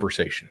playoff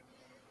conversation,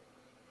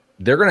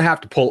 they're going to have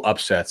to pull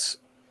upsets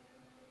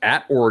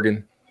at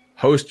Oregon,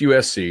 host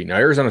USC. Now,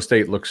 Arizona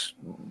State looks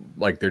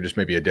like they're just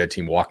maybe a dead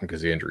team walking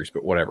because of the injuries,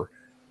 but whatever.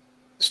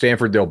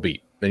 Stanford, they'll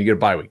beat. Then you get a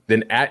bye week.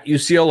 Then at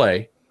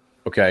UCLA,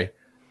 okay,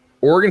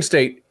 Oregon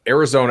State,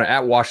 Arizona,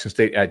 at Washington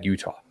State, at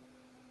Utah.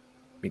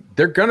 I mean,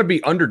 they're going to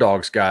be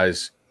underdogs,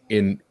 guys,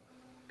 in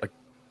like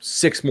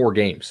 6 more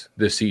games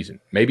this season,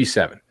 maybe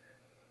 7.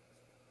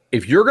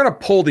 If you're going to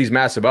pull these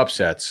massive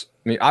upsets,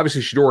 I mean,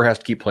 obviously Shedeur has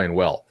to keep playing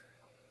well,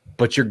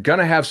 but you're going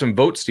to have some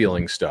vote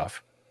stealing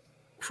stuff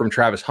from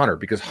Travis Hunter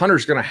because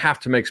Hunter's going to have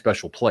to make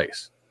special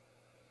plays.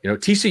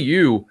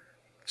 TCU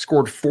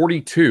scored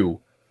 42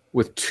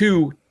 with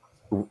 2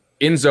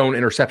 end zone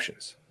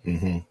interceptions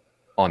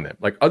on them.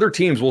 Like, other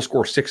teams will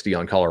score 60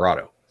 on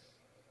Colorado.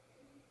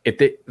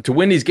 To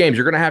win these games,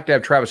 you're going to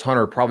have Travis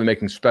Hunter probably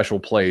making special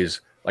plays,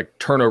 like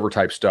turnover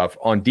type stuff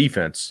on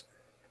defense,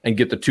 and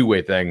get the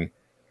two-way thing,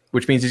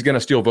 which means he's going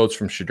to steal votes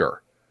from Shedeur.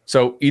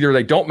 So either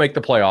they don't make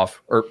the playoff,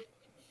 or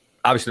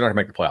obviously they're not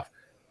going to make the playoff.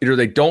 Either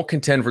they don't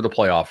contend for the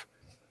playoff,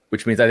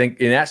 which means I think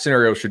in that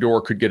scenario,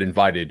 Shedeur could get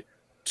invited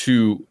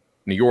to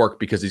New York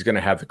because he's going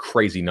to have the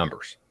crazy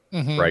numbers,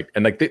 right?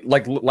 And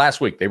like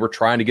last week, they were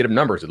trying to get him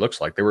numbers. It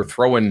looks like they were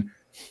throwing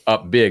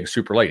up big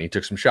super late, and he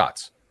took some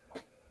shots.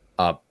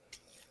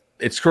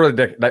 It's sort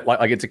of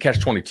like it's a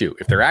catch-22.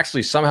 If they're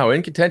actually somehow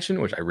in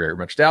contention, which I very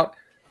much doubt,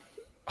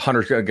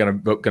 Hunter's going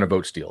to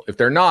vote steal. If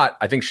they're not,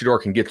 I think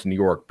Shedeur can get to New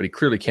York, but he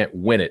clearly can't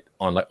win it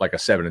on like a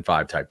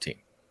 7-5 type team.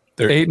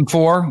 They're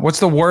 8-4. What's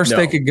the worst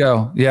they could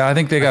go? Yeah, I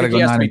think they got to go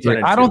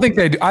 9-3. I don't think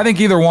they do. I think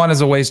either one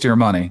is a waste of your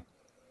money.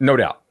 No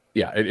doubt.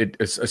 Yeah,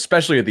 it's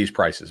especially at these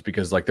prices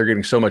because like they're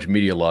getting so much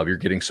media love. You're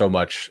getting so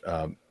much,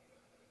 kind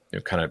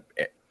of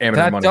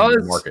amateur money in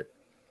the market.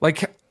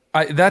 Like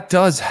that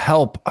does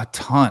help a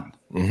ton.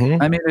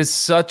 I mean, it's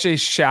such a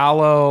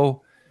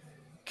shallow,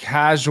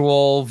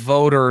 casual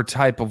voter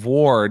type of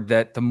ward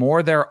that the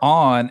more they're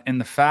on, and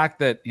the fact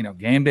that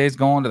game day's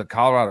going to the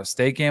Colorado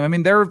State game. I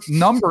mean, their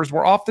numbers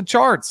were off the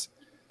charts.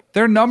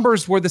 Their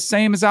numbers were the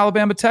same as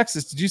Alabama,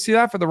 Texas. Did you see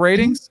that for the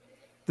ratings?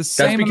 The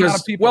same amount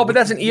of people. Well, but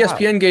that's an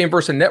ESPN game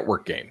versus a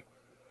network game.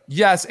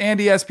 Yes, and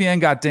ESPN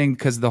got dinged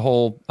because the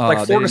whole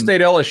Florida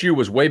State LSU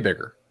was way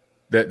bigger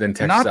than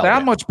Texas. Not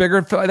that much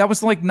bigger. That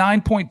was like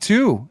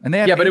 9.2, and they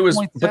had but it was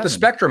the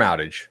Spectrum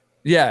outage.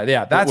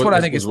 Yeah, that's what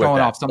I think is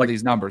throwing off some of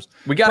these numbers.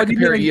 We got to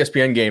compare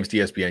ESPN games to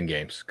ESPN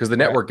games because the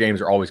network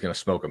games are always going to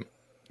smoke them.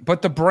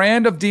 But the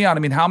brand of Deion, I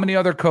mean, how many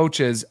other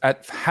coaches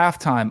at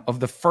halftime of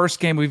the first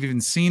game we've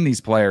even seen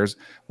these players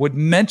would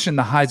mention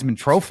the Heisman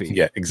Trophy?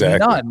 Yeah,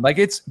 exactly. None.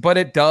 But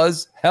it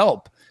does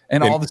help,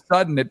 and all of a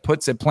sudden it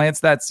plants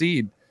that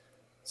seed.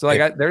 So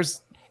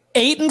there's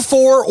 8-4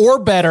 or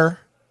better,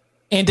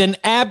 and an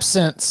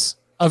absence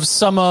of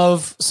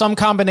some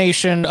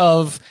combination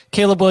of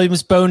Caleb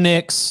Williams, Bo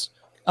Nix,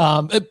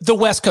 the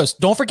West Coast.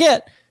 Don't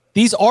forget,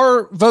 these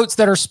are votes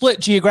that are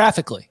split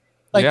geographically.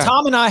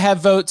 Tom and I have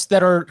votes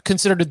that are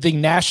considered the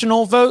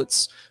national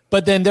votes,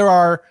 but then there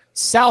are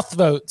South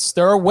votes,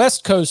 there are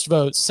West Coast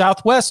votes,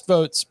 Southwest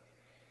votes.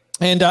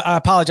 And I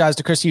apologize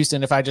to Chris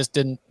Houston if I just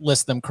didn't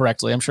list them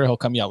correctly. I'm sure he'll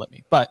come yell at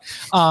me. But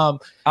I'm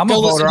a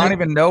voter. I don't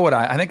even know what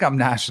I think I'm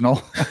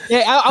national.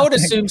 Yeah, I would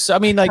assume so. I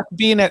mean, like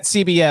being at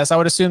CBS, I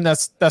would assume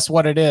that's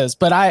what it is.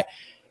 But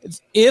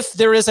if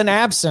there is an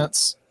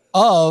absence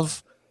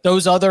of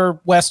those other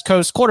West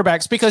Coast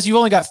quarterbacks, because you've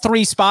only got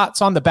 3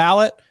 spots on the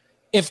ballot.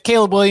 If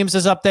Caleb Williams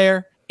is up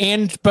there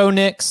and Bo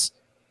Nix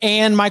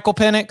and Michael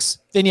Penix,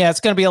 then it's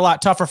going to be a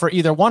lot tougher for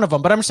either one of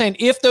them. But I'm saying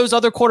if those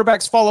other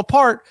quarterbacks fall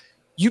apart,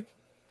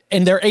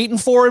 and they're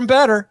 8-4 and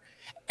better,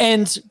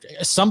 and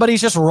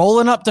somebody's just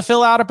rolling up to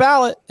fill out a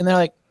ballot, and they're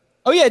like,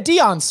 Oh yeah,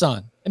 Deion's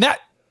son. And that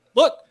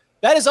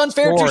is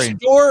unfair to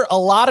Shador a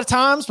lot of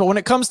times, but when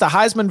it comes to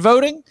Heisman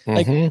voting,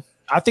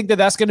 I think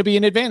that's going to be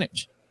an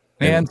advantage.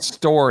 And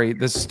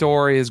the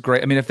story is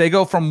great. I mean, if they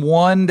go from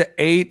 1 to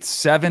 8,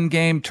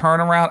 7-game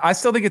turnaround, I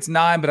still think it's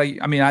 9, but 8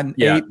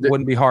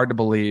 wouldn't be hard to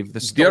believe.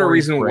 The other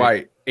reason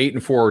why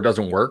 8-4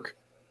 doesn't work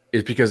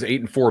is because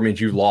 8-4 means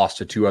you lost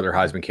to 2 other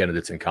Heisman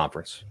candidates in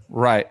conference.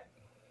 Right.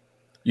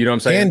 You know what I'm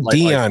saying? Can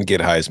Deion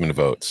get Heisman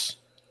votes?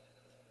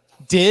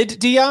 Did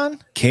Deion?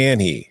 Can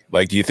he?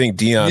 Like, do you think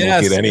Deion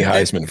will get any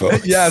Heisman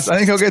votes? Yes, I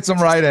think he'll get some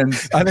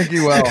write-ins. I think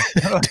he will.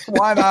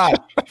 Why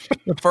not?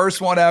 The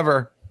first one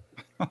ever.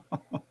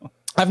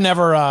 I've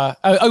never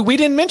we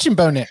didn't mention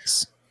Bo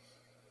Nix.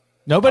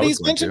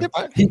 Nobody's mentioned it.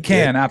 He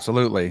can,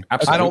 absolutely.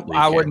 Absolutely.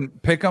 I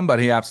wouldn't pick him, but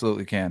he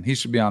absolutely can. He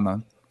should be on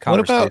the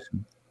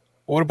conversation.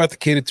 What about the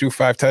kid who threw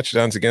 5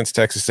 touchdowns against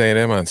Texas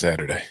A&M on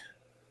Saturday?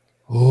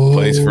 Ooh.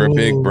 Plays for a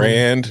big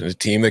brand, a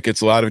team that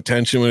gets a lot of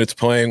attention when it's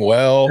playing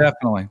well.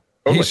 Definitely.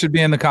 He should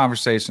be in the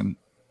conversation.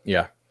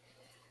 Yeah.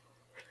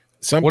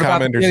 Some what commenters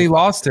about the kid he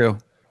lost to?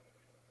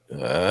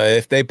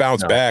 If they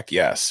bounce back,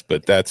 yes,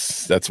 but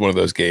that's one of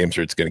those games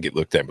where it's going to get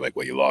looked at and be like,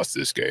 well, you lost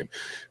this game.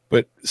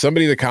 But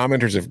the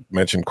commenters have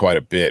mentioned quite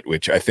a bit,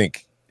 which I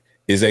think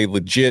is a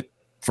legit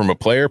from a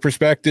player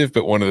perspective,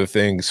 but one of the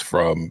things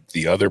from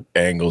the other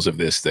angles of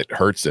this that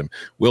hurts them.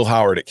 Will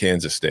Howard at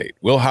Kansas State.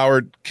 Will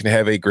Howard can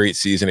have a great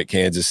season at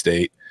Kansas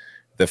State.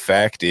 The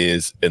fact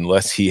is,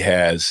 unless he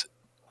has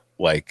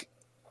like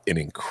an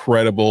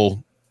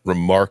incredible,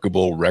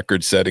 remarkable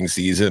record-setting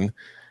season,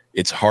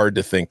 it's hard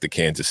to think the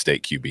Kansas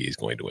State QB is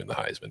going to win the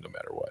Heisman no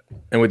matter what.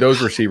 And with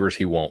those receivers,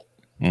 he won't.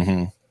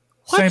 Mm-hmm.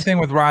 Same thing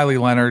with Riley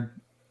Leonard.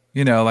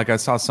 You know, like I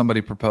saw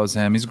somebody propose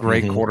him. He's a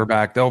great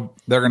quarterback. They're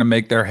going to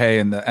make their hay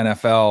in the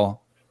NFL,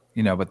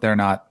 you know, but they're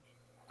not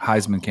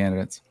Heisman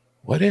candidates.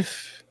 What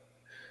if?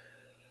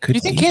 Do you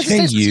think Kansas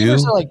State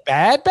receivers are like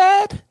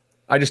bad?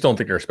 I just don't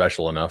think they're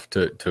special enough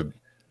to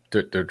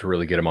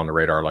really get him on the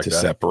radar like that. To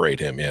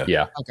separate him, yeah.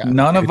 Yeah. Okay.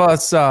 None of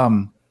us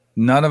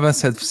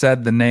have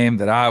said the name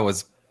that I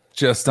was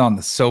just on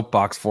the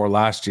soapbox for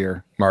last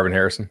year. Marvin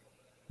Harrison?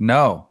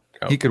 No.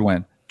 He could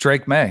win.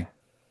 Drake May.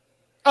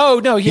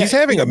 Oh, no. Yeah. He's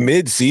having a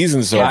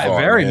mid-season so far.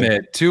 Very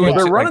mid.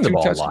 They're running the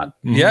ball a lot.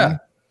 Mm-hmm. Yeah.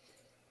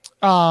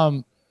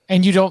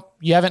 And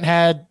you haven't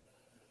had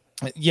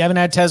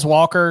Tez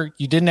Walker.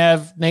 You didn't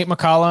have Nate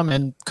McCollum,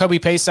 and Kobe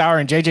Paysauer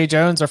and JJ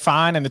Jones are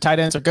fine, and the tight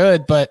ends are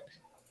good, but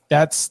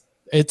it's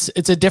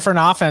a different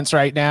offense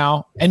right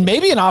now. And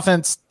maybe an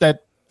offense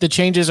that the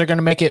changes are going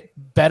to make it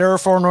better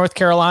for North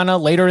Carolina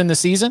later in the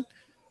season.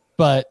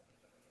 But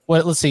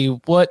let's see,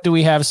 what do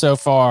we have so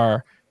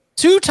far?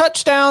 2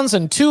 touchdowns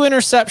and 2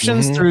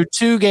 interceptions through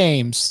 2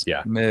 games.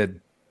 Yeah. Mid.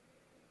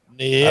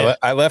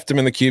 I left him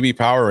in the QB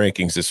power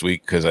rankings this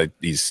week because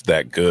he's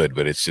that good,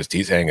 but it's just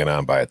he's hanging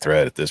on by a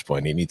thread at this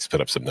point. He needs to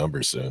put up some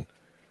numbers soon.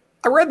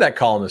 I read that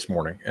column this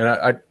morning,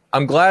 and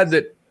I'm glad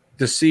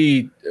to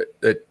see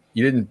that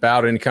you didn't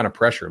bow to any kind of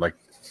pressure. Like,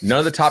 none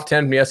of the top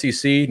 10 from the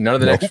SEC, none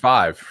of the next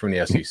 5 from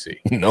the SEC.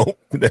 Nope.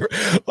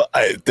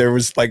 There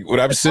was like when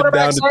I was sitting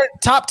down.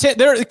 Top 10.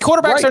 The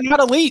quarterbacks are not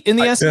elite in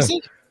the SEC. Yeah.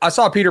 I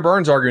saw Peter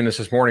Burns arguing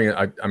this morning.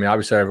 I mean,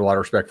 obviously, I have a lot of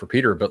respect for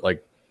Peter, but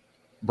like,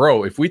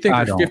 bro, if we think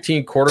there's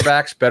 15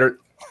 quarterbacks better,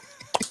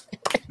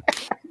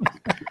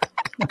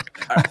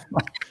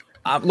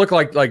 I look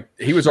like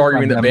he was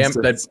arguing that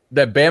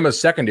Bama's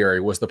secondary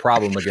was the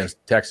problem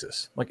against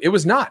Texas. Like, it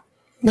was not.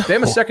 No.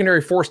 Bama's secondary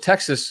forced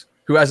Texas,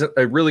 who has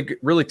a really,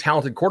 really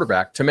talented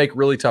quarterback, to make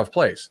really tough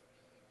plays.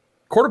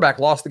 Quarterback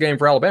lost the game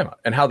for Alabama,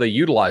 and how they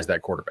utilized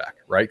that quarterback,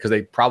 right? Because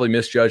they probably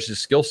misjudged his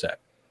skill set,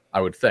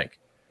 I would think.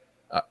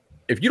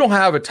 If you don't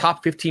have a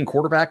top 15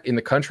 quarterback in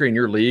the country in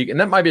your league, and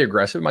that might be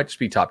aggressive, it might just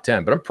be top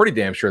 10, but I'm pretty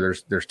damn sure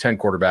there's 10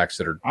 quarterbacks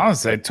that are, I would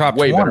say, top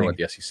way 20. better than what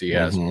the SEC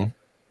has. Mm-hmm.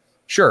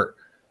 Sure.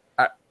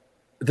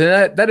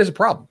 Then that is a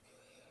problem.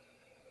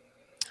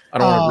 I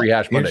don't want to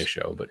rehash Monday's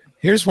show, but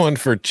here's one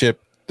for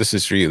Chip. This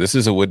is for you. This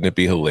is a Wouldn't It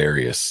Be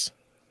Hilarious?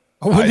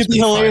 Wouldn't it be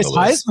hilarious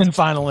Heisman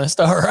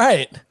finalist? All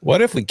right.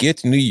 What if we get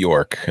to New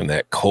York on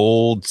that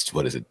cold,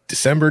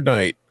 December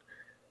night,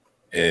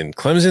 and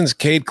Clemson's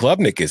Cade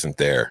Klubnik isn't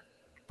there,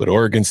 but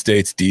Oregon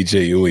State's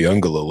DJ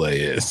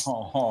Uiagalelei is?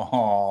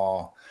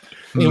 Oh,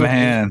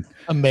 man.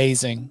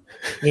 Amazing.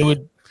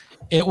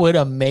 It would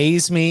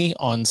amaze me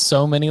on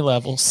so many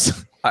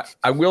levels.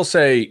 I will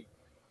say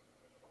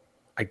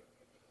I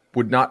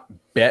would not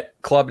bet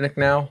Klubnik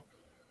now,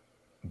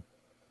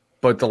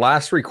 but the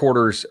last 3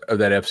 quarters of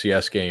that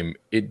FCS game,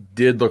 it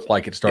did look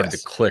like it started to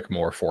click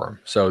more for him.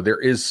 So there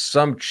is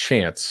some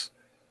chance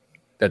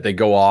that they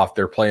go off.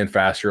 They're playing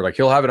faster. Like,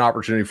 he'll have an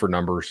opportunity for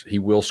numbers. He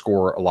will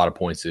score a lot of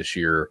points this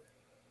year.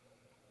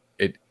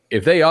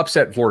 If they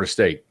upset Florida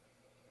State,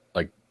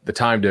 like, the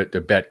time to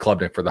bet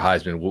Klubnik for the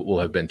Heisman will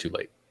have been too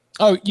late.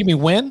 Oh, you mean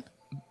win?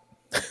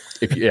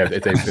 If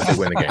they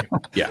win the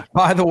game. Yeah.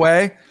 By the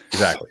way,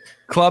 exactly.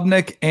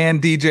 Klubnik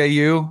and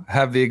DJU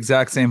have the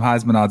exact same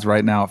Heisman odds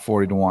right now at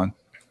 40-1.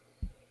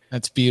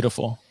 That's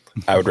beautiful.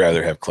 I would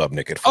rather have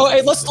Klubnik at 40. Oh,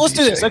 hey, let's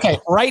do this. Okay,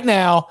 right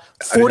now,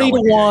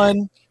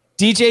 40-1,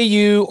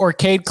 DJU or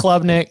Cade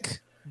Klubnik,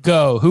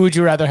 go. Who would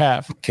you rather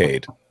have?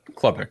 Cade.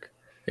 Klubnik.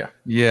 Yeah.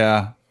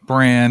 Yeah.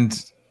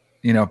 Brand,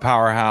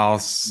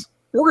 powerhouse.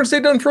 Oregon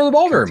State doesn't throw the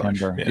ball very much.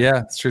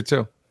 Yeah, it's true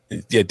too.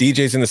 Yeah,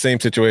 DJ's in the same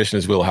situation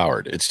as Will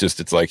Howard.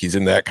 It's like he's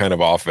in that kind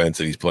of offense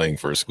and he's playing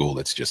for a school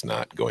that's just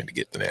not going to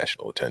get the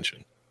national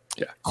attention.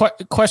 Yeah.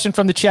 Question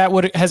from the chat: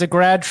 has a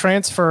grad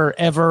transfer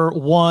ever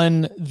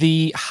won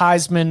the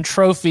Heisman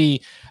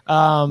Trophy?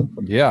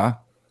 Yeah,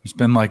 there's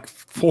been like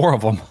 4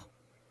 of them.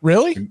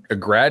 Really? A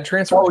grad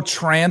transfer? Oh,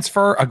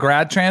 a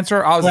grad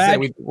transfer. I was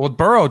going to say,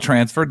 Burrow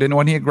transferred. Didn't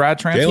when he a grad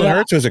transfer? Jalen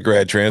Hurts was a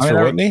grad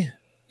transfer, wasn't he?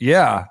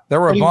 Yeah,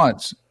 there were a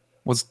bunch.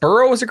 Was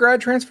Burrow a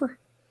grad transfer?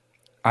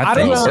 I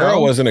think so.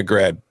 Burrow wasn't a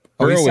grad.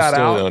 Burrow was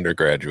still an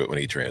undergraduate when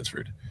he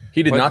transferred.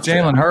 He did not.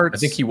 Jalen Hurts. I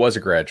think he was a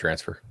grad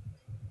transfer.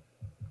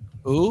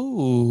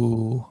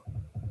 Ooh.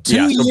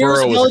 2 years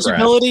of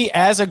eligibility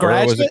as a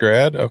graduate? Burrow was a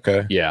grad?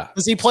 Okay. Yeah.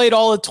 Because he played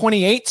all of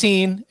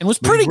 2018 and was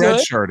pretty good.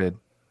 Redshirted.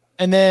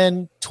 And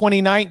then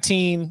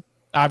 2019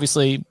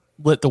 obviously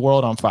lit the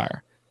world on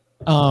fire.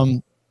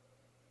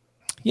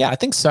 Yeah, I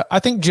think so. I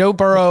think Joe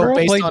Burrow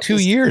played 2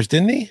 years,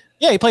 didn't he?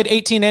 Yeah, he played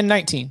 18 and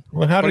 19.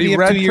 Well, how did he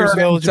have 2 years of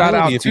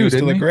eligibility if he was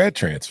still a grad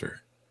transfer?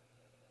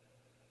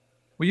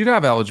 Well, you'd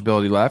have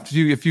eligibility left.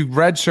 If you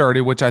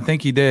redshirted, which I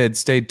think he did,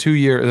 stayed 2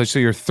 years, so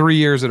you're 3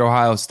 years at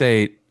Ohio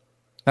State,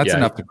 that's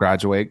enough to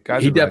graduate.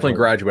 Guys, he definitely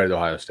graduated at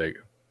Ohio State.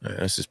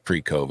 This is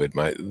pre-COVID.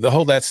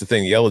 That's the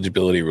thing. The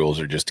eligibility rules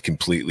are just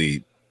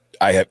completely.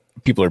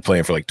 People are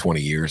playing for like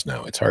 20 years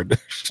now. It's hard to.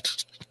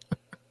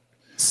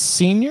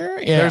 Senior?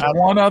 Yeah. There's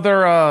one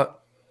other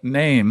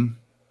name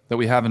that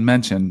we haven't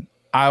mentioned.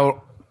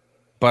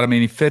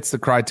 He fits the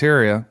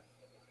criteria.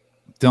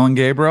 Dylan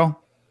Gabriel.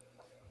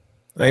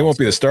 He won't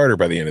be the starter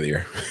by the end of the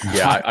year.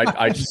 Yeah,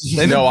 they've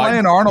been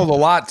playing Arnold a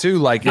lot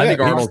too. I think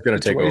Arnold's going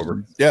to take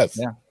over. Yes.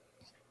 Yeah.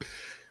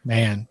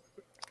 Man.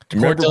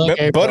 Remember,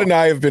 Bud and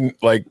I have been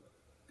like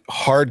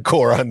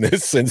hardcore on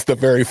this since the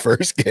very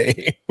first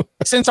game.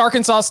 Since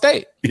Arkansas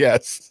State.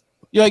 Yes.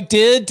 You're like,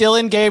 did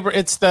Dylan Gabriel?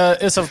 It's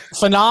a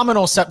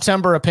phenomenal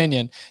September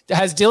opinion.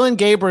 Has Dylan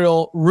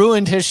Gabriel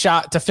ruined his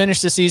shot to finish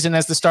the season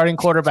as the starting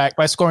quarterback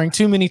by scoring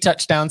too many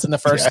touchdowns in the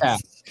first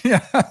half?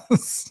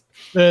 Yes.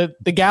 The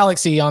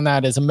galaxy on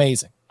that is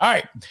amazing. All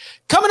right,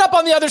 coming up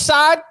on the other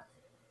side,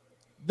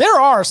 there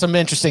are some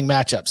interesting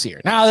matchups here.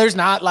 Now, there's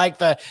not like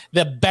the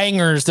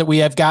bangers that we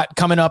have got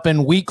coming up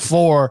in week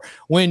 4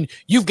 when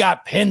you've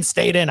got Penn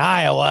State and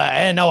Iowa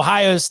and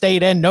Ohio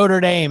State and Notre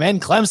Dame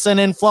and Clemson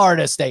and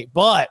Florida State.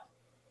 But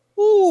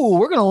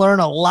we're going to learn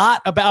a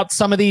lot about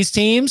some of these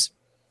teams,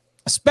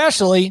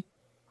 especially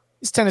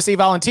these Tennessee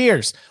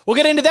Volunteers. We'll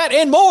get into that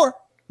and more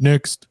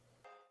next.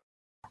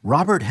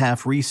 Robert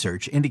Half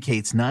research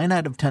indicates 9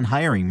 out of 10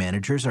 hiring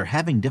managers are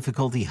having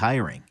difficulty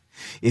hiring.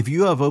 If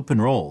you have open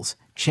roles,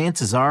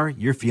 chances are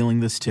you're feeling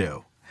this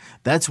too.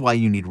 That's why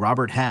you need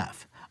Robert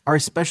Half. Our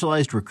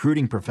specialized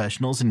recruiting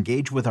professionals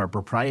engage with our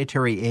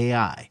proprietary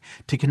AI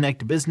to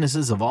connect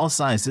businesses of all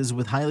sizes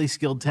with highly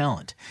skilled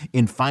talent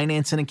in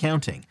finance and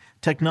accounting,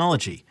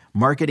 technology,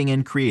 marketing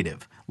and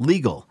creative,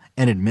 legal,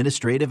 and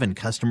administrative and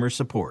customer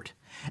support.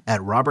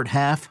 At Robert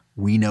Half,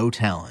 we know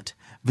talent.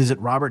 Visit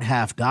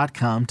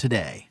roberthalf.com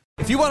today.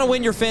 If you want to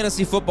win your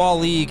fantasy football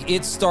league,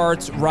 it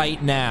starts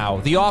right now.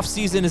 The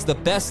offseason is the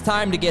best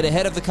time to get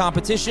ahead of the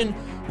competition.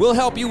 We'll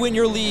help you win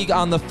your league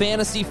on the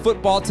Fantasy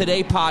Football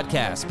Today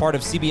podcast, part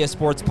of CBS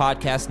Sports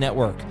Podcast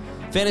Network.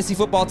 Fantasy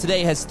Football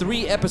Today has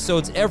 3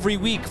 episodes every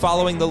week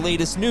following the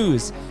latest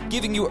news,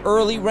 giving you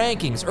early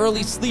rankings,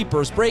 early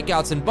sleepers,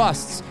 breakouts, and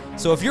busts.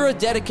 So if you're a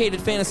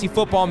dedicated fantasy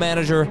football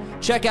manager,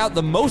 check out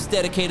the most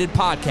dedicated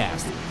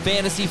podcast,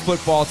 Fantasy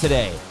Football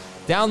Today.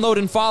 Download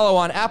and follow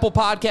on Apple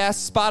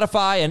Podcasts,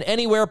 Spotify, and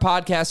anywhere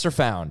podcasts are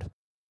found.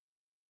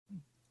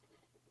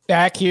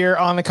 Back here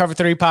on the Cover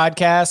 3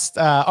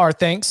 podcast, our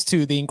thanks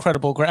to the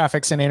incredible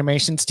graphics and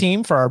animations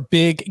team for our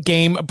big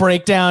game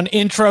breakdown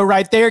intro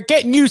right there,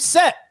 getting you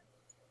set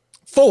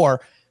for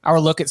our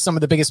look at some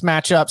of the biggest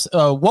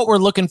matchups, what we're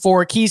looking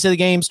for, keys to the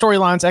game,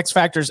 storylines, X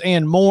factors,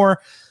 and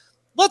more.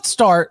 Let's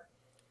start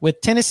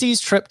with Tennessee's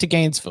trip to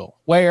Gainesville,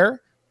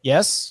 where,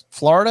 yes,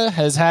 Florida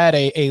has had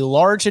a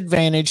large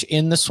advantage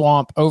in the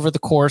swamp over the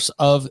course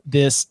of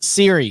this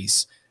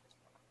series.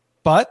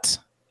 But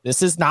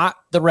this is not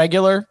the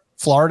regular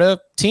Florida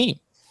team.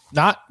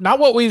 Not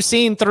what we've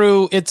seen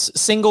through its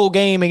single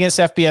game against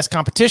FBS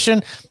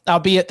competition,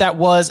 albeit that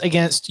was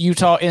against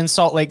Utah in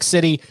Salt Lake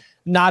City.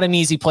 Not an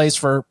easy place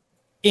for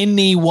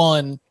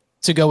anyone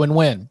to go and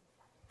win.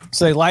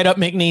 So they light up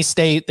McNeese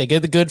State. They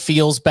get the good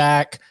feels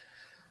back.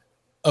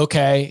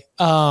 Okay.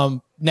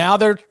 Now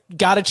they're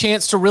got a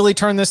chance to really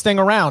turn this thing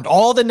around.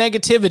 All the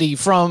negativity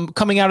from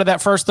coming out of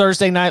that first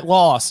Thursday night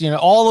loss,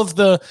 all of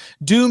the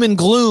doom and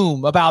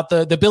gloom about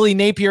the Billy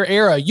Napier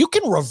era, you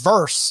can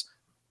reverse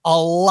a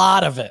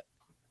lot of it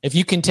if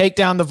you can take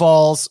down the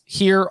Vols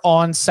here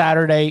on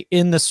Saturday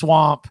in the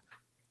swamp.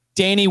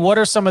 Danny, what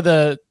are some of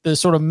the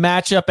sort of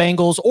matchup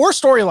angles or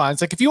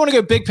storylines? Like if you want to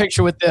go big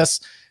picture with this,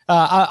 we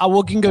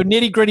can go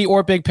nitty gritty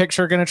or big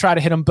picture. Going to try to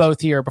hit them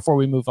both here before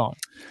we move on.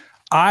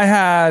 I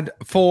had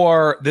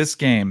for this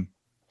game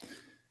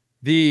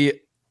the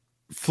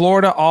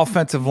Florida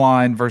offensive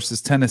line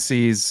versus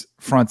Tennessee's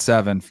front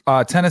seven.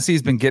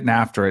 Tennessee's been getting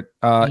after it.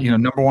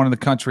 Number one in the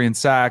country in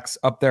sacks,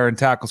 up there in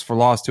tackles for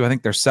loss too. I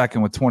think they're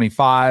second with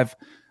 25.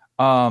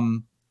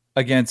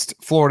 Against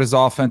Florida's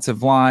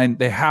offensive line,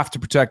 they have to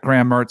protect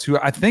Graham Mertz, who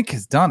I think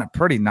has done a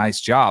pretty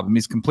nice job. I mean,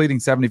 he's completing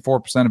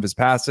 74% of his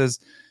passes.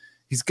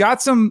 He's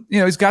got some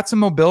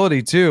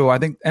mobility too. I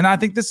think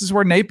this is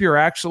where Napier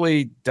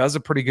actually does a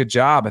pretty good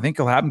job. I think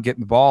he'll have him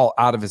getting the ball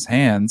out of his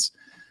hands.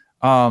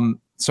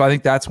 So I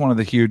think that's one of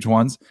the huge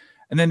ones.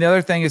 And then the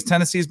other thing is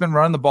Tennessee's been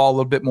running the ball a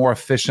little bit more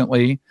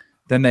efficiently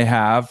than they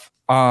have.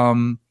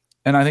 And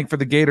I think for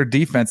the Gator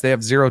defense, they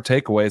have 0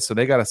 takeaways. So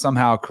they got to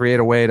somehow create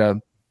a way to,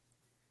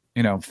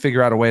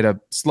 figure out a way to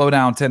slow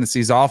down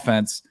Tennessee's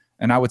offense.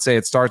 And I would say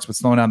it starts with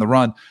slowing down the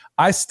run.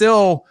 I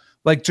still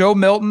like Joe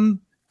Milton.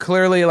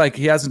 Clearly, like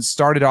he hasn't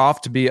started off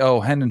to be,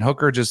 Hendon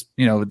Hooker, just,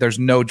 there's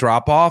no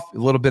drop off, a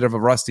little bit of a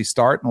rusty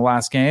start in the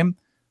last game.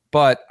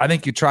 But I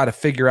think you try to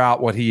figure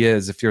out what he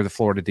is if you're the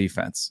Florida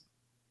defense.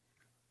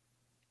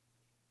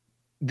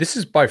 This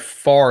is by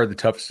far the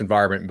toughest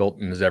environment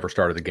Milton has ever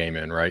started the game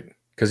in, right?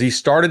 Because he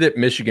started at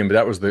Michigan, but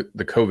that was the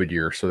COVID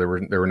year, so there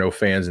were no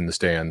fans in the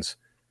stands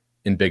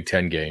in Big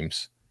Ten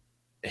games.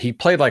 He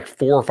played like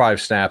 4 or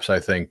 5 snaps, I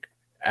think,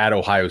 at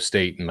Ohio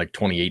State in like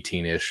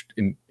 2018-ish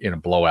in a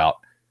blowout.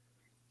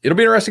 It'll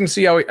be interesting to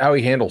see how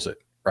he handles it,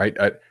 right?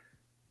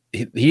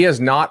 He has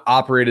not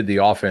operated the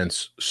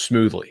offense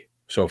smoothly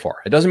so far.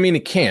 It doesn't mean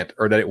it can't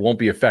or that it won't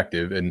be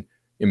effective. And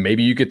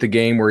maybe you get the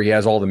game where he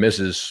has all the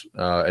misses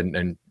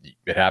and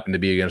it happened to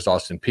be against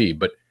Austin Peay,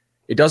 but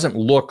it doesn't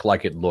look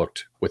like it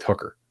looked with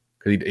Hooker.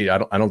 Because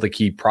I don't think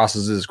he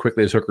processes as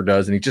quickly as Hooker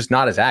does, and he's just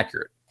not as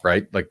accurate,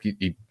 right? Like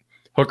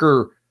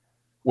Hooker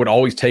would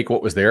always take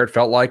what was there, it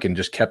felt like, and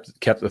just kept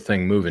the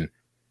thing moving.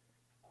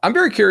 I'm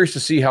very curious to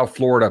see how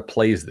Florida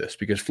plays this,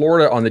 because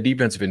Florida on the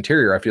defensive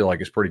interior, I feel like,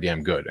 is pretty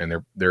damn good, and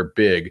they're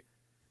big.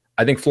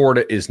 I think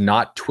Florida is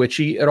not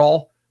twitchy at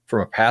all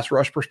from a pass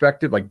rush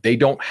perspective. Like they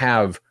don't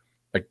have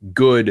like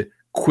good,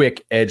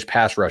 quick edge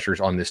pass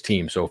rushers on this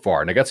team so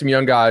far. And I got some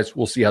young guys.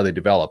 We'll see how they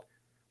develop.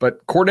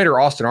 But coordinator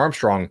Austin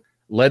Armstrong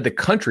led the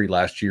country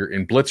last year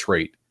in blitz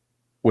rate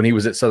when he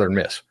was at Southern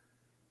Miss.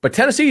 But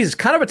Tennessee is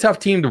kind of a tough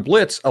team to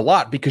blitz a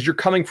lot because you're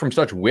coming from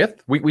such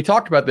width. We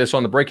talked about this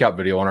on the breakout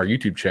video on our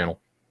YouTube channel,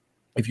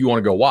 if you want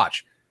to go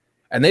watch.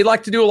 And they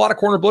like to do a lot of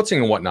corner blitzing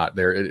and whatnot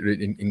there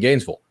in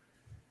Gainesville.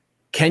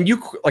 Can you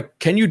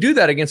do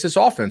that against this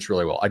offense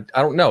really well?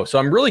 I don't know. So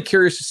I'm really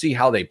curious to see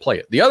how they play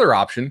it. The other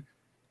option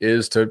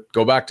is to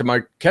go back to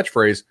my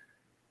catchphrase.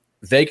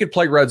 They could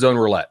play red zone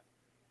roulette.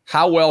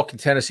 How well can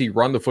Tennessee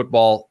run the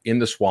football in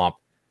the swamp?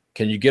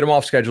 Can you get them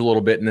off schedule a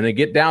little bit? And then they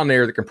get down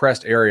there, the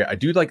compressed area. I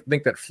do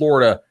think that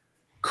Florida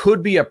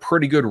could be a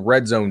pretty good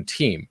red zone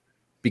team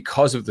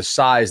because of the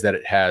size that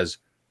it has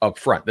up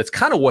front. That's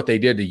kind of what they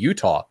did to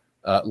Utah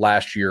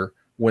last year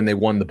when they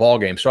won the ball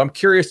game. So I'm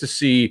curious to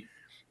see.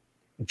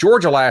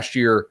 Georgia last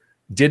year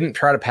didn't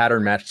try to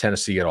pattern match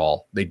Tennessee at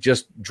all. They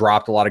just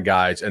dropped a lot of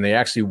guys, and they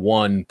actually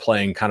won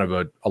playing kind of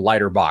a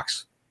lighter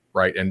box,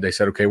 right? And they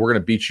said, okay, we're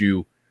going to beat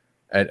you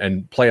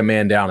and play a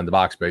man down in the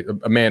box,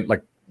 a man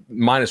like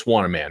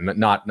 -1 a man,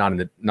 not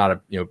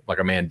like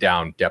a man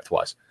down depth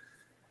wise.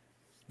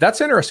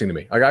 That's interesting to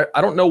me. Like I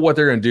don't know what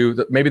they're going to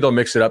do. Maybe they'll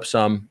mix it up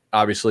some,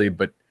 obviously,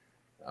 but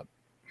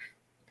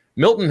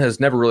Milton has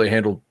never really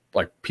handled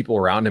like people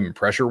around him in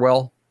pressure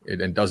well,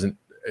 and doesn't.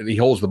 He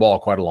holds the ball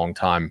quite a long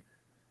time.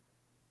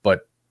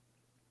 But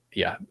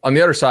yeah, on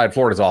the other side,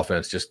 Florida's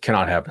offense just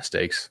cannot have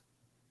mistakes.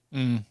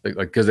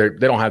 Because they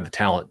don't have the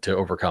talent to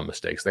overcome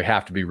mistakes. They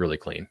have to be really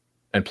clean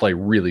and play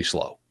really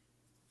slow.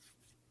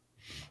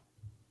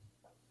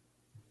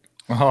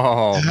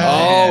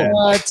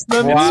 What's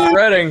the mute?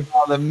 Spreading.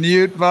 The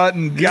mute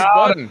button.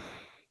 Got him.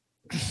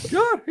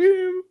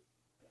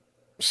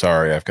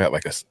 Sorry, I've got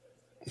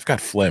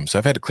phlegm, so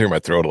I've had to clear my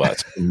throat a lot.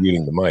 So I'm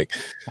muting the mic.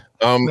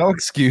 No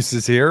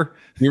excuses here.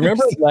 You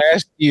remember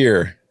last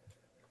year,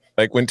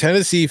 like when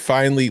Tennessee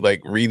finally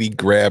like really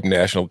grabbed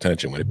national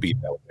attention when it beat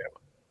Alabama?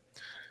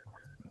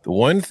 The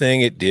one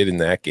thing it did in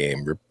that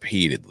game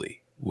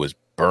repeatedly was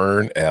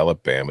burn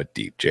Alabama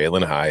deep.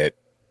 Jalen Hyatt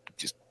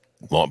just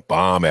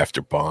bomb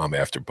after bomb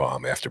after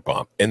bomb after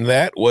bomb. And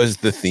that was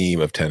the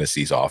theme of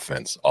Tennessee's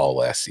offense all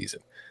last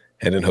season.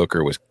 Hendon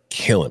Hooker was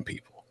killing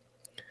people.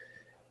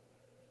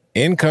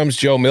 In comes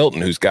Joe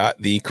Milton, who's got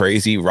the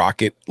crazy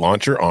rocket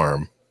launcher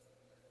arm.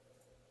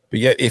 But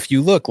yet, if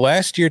you look,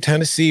 last year,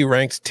 Tennessee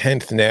ranked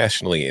 10th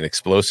nationally in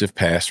explosive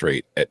pass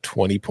rate at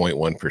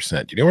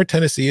 20.1%. Do you know where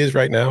Tennessee is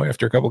right now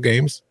after a couple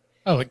games?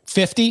 Oh, like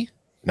 50?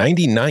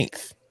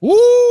 99th. Woo!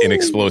 In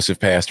explosive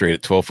pass rate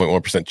at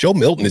 12.1%. Joe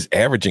Milton is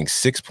averaging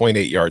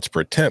 6.8 yards per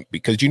attempt,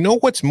 because you know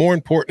what's more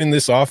important in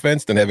this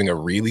offense than having a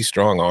really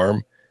strong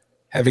arm?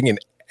 Having an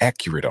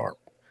accurate arm.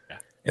 Yeah.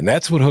 And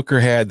that's what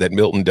Hooker had that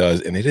Milton does,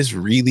 and it has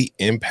really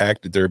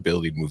impacted their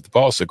ability to move the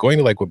ball. So going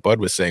to like what Bud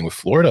was saying with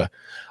Florida,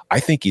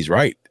 I think he's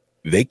right.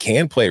 they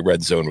can play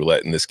red zone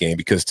roulette in this game,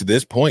 because to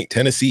this point,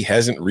 Tennessee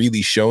hasn't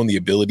really shown the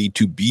ability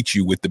to beat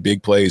you with the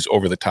big plays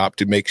over the top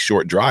to make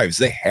short drives.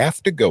 They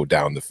have to go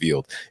down the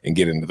field and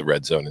get into the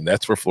red zone. And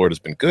that's where Florida's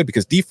been good,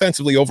 because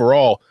defensively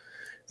overall,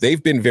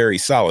 they've been very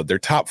solid. They're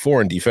top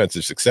 4 in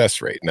defensive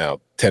success rate. Now,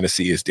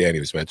 Tennessee, as Danny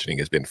was mentioning,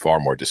 has been far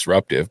more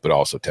disruptive, but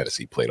also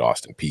Tennessee played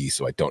Austin Peay.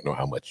 So I don't know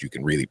how much you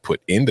can really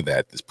put into that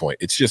at this point.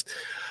 It's just,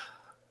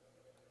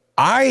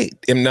 I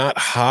am not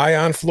high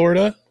on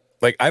Florida.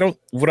 Like,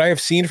 what I have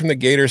seen from the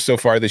Gators so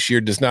far this year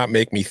does not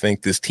make me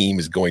think this team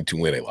is going to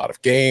win a lot of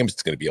games.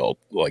 It's going to be all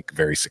like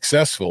very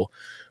successful,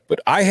 but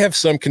I have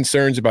some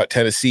concerns about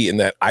Tennessee in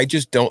that I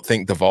just don't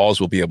think the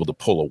Vols will be able to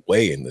pull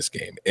away in this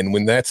game. And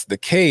when that's the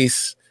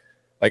case,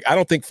 like, I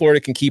don't think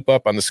Florida can keep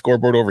up on the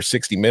scoreboard over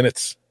 60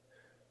 minutes,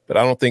 but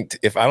I don't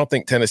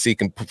think Tennessee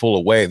can pull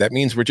away, that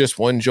means we're just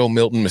one Joe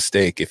Milton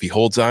mistake. If he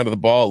holds on to the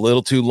ball a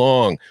little too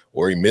long,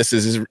 or he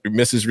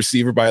misses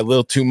receiver by a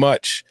little too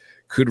much,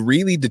 could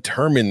really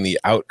determine the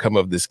outcome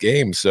of this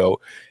game. So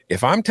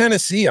if I'm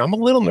Tennessee, I'm a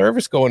little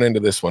nervous going into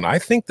this one. I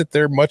think that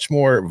they're much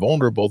more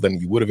vulnerable than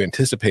you would have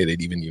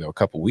anticipated even, a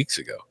couple weeks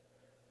ago.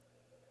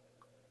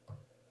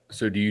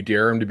 So do you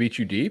dare him to beat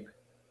you deep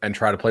and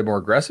try to play more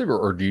aggressive,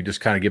 or do you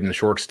just kind of give him the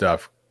short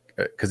stuff?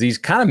 Because he's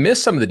kind of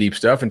missed some of the deep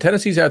stuff, and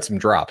Tennessee's had some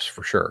drops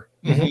for sure.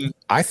 Mm-hmm.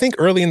 I think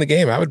early in the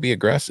game, I would be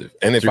aggressive.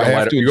 And if I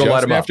have to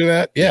adjust after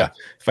that,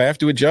 if I have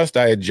to adjust,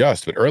 I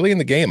adjust. But early in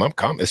the game, I'm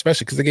calm,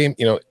 especially because the game,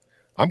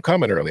 I'm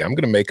coming early. I'm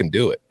going to make him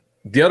do it.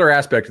 The other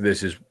aspect of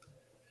this is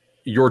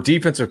your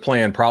defensive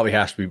plan probably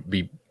has to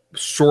be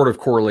sort of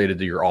correlated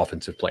to your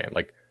offensive plan.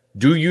 Like,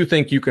 do you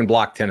think you can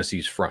block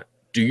Tennessee's front?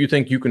 Do you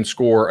think you can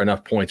score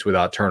enough points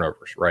without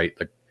turnovers, right?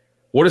 Like,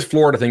 what does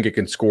Florida think it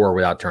can score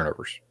without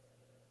turnovers?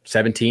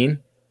 17?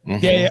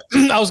 Mm-hmm. Yeah.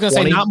 I was going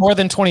to say not more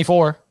than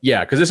 24.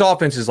 Yeah, because this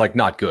offense is like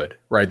not good,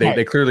 right?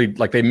 They clearly,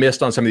 like, they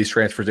missed on some of these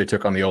transfers they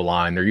took on the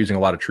O-line. They're using a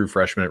lot of true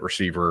freshmen at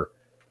receiver.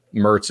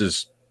 Mertz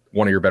is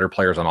one of your better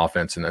players on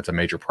offense, and that's a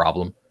major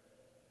problem.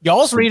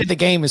 Y'all's read of the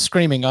game is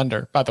screaming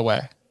under, by the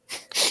way.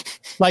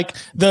 Like,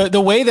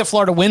 the way that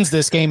Florida wins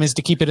this game is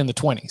to keep it in the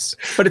 20s.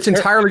 But it's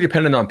entirely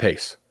dependent on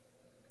pace.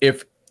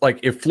 If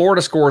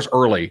Florida scores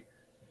early,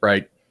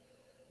 right,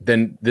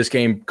 then this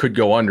game could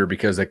go under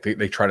because they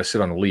try to sit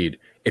on the lead.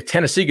 If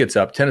Tennessee gets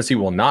up, Tennessee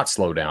will not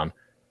slow down,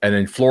 and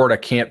then Florida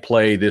can't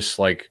play this,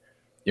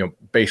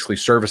 basically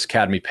service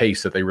academy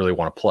pace that they really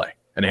want to play,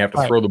 and they have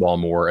to throw the ball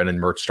more, and then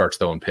Mertz starts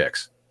throwing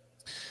picks.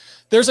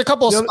 There's a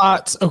couple of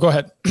spots. Oh, go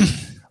ahead.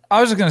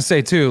 I was just going to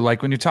say, too,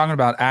 like, when you're talking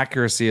about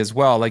accuracy as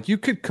well, like, you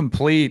could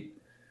complete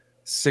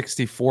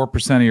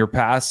 64% of your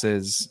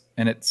passes,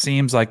 and it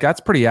seems like that's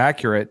pretty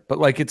accurate, but,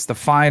 like, it's the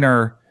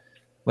finer,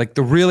 like,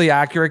 the really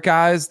accurate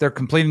guys, they're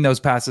completing those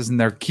passes and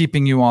they're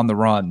keeping you on the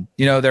run.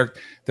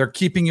 They're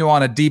keeping you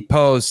on a deep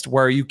post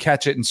where you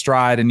catch it in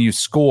stride and you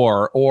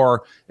score.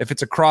 Or if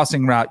it's a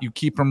crossing route, you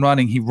keep him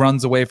running. He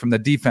runs away from the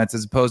defense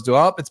as opposed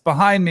to, it's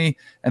behind me.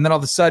 And then all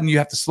of a sudden you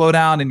have to slow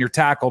down and you're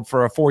tackled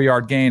for a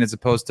 4-yard gain as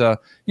opposed to,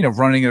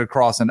 running it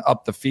across and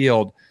up the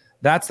field.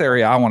 That's the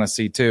area I want to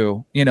see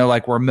too,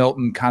 like where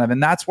Milton kind of,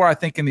 and that's where I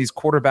think in these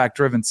quarterback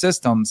driven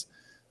systems,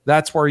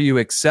 that's where you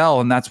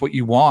excel, and that's what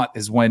you want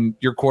is when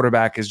your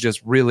quarterback is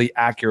just really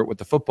accurate with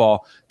the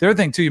football. The other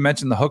thing, too, you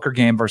mentioned the Hooker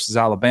game versus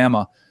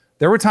Alabama.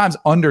 There were times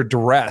under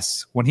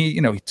duress when he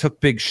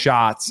took big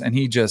shots and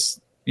he just,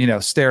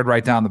 stared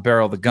right down the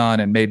barrel of the gun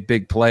and made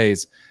big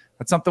plays.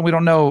 That's something we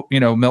don't know,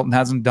 Milton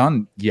hasn't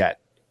done yet.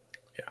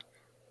 Yeah.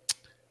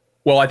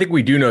 Well, I think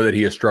we do know that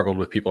he has struggled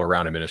with people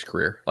around him in his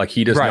career. Like,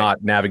 he does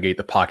not navigate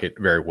the pocket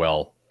very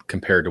well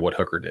compared to what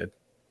Hooker did.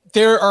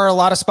 There are a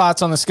lot of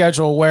spots on the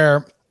schedule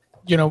where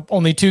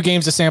only 2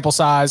 games of sample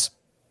size.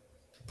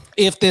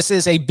 If this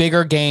is a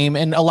bigger game,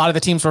 and a lot of the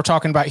teams we're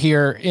talking about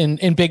here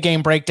in big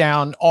game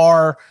breakdown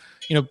are,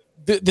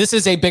 this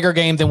is a bigger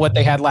game than what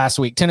they had last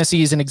week.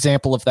 Tennessee is an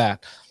example of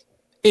that.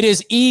 It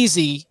is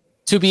easy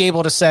to be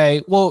able to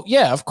say, well,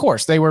 yeah, of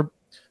course they were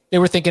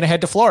thinking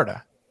ahead to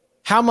Florida.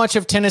 How much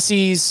of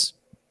Tennessee's,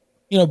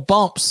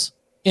 bumps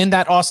in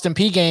that Austin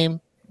Peay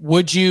game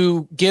would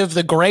you give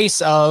the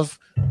grace of,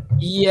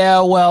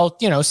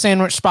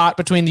 sandwich spot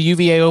between the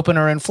UVA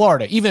opener and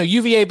Florida? Even though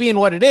UVA being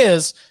what it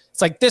is,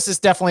 it's like, this is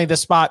definitely the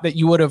spot that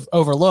you would have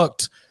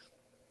overlooked.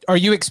 Are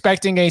you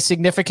expecting a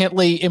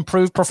significantly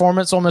improved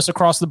performance almost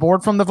across the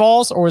board from the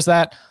Vols, or is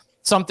that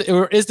something,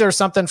 or is there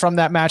something from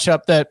that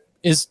matchup that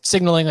is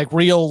signaling like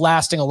real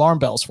lasting alarm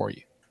bells for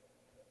you?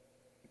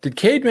 Did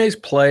Cade Mays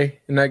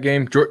play in that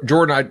game?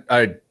 Jordan,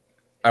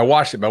 I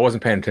watched it, but I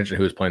wasn't paying attention to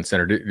who was playing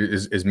center.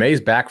 Is Mays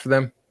back for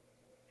them?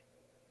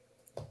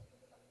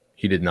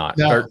 He did not.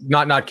 No. Or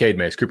not Cade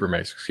Mays, Cooper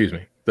Mays, excuse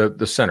me.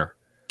 The center.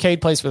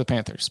 Cade plays for the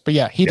Panthers, but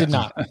yeah, he did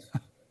not.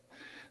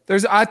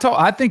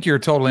 I think you're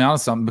totally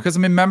onto something, because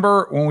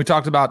remember when we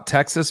talked about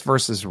Texas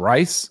versus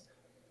Rice?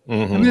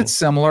 Mm-hmm. It's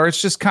similar.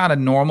 It's just kind of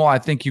normal. I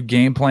think you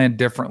game plan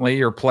differently.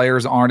 Your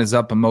players aren't as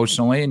up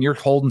emotionally, and you're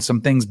holding some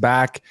things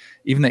back,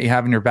 even that you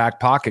have in your back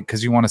pocket,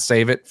 because you want to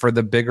save it for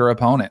the bigger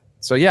opponent.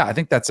 So yeah, I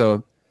think that's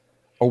a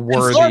a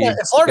worthy.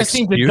 Florida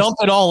seemed to dump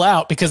it all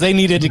out because they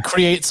needed to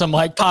create some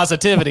like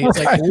positivity. It's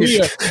like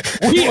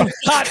we have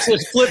got to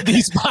flip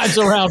these vibes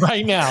around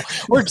right now.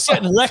 We're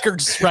setting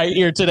records right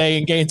here today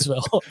in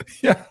Gainesville.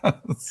 Yes. All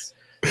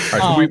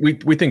right, so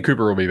we think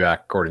Cooper will be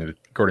back according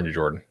to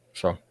Jordan.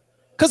 So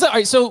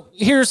so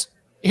here's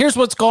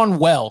what's gone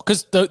well,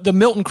 because the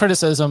Milton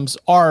criticisms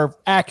are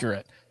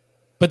accurate,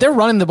 but they're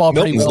running the ball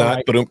pretty well.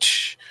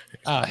 Milton's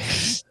not,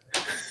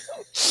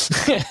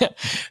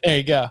 there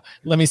you go.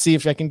 Let me see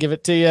if I can give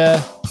it to you.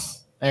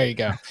 There you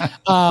go.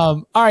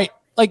 All right.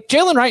 Like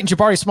Jalen Wright and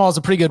Jabari Small is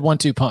a pretty good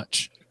 1-2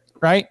 punch,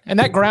 right? And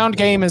that ground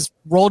game is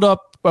rolled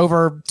up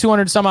over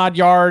 200 some odd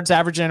yards,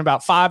 averaging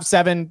about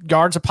 5-7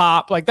 yards a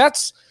pop. Like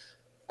that's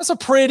a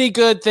pretty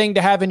good thing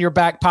to have in your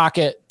back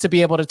pocket to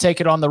be able to take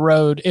it on the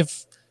road. I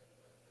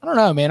don't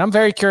know, man. I'm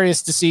very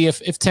curious to see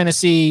if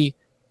Tennessee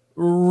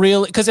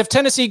really, because if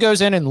Tennessee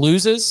goes in and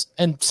loses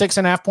and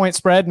 6.5 point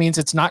spread means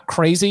it's not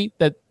crazy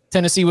that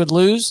Tennessee would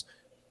lose,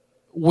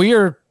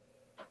 we're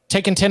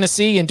taking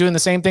Tennessee and doing the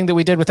same thing that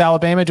we did with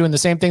Alabama, doing the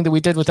same thing that we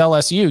did with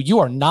LSU. You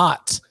are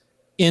not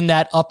in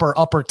that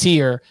upper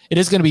tier. It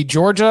is going to be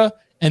Georgia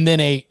and then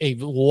a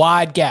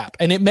wide gap.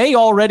 And it may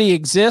already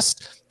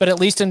exist, but at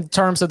least in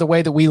terms of the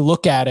way that we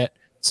look at it.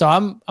 So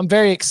I'm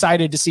very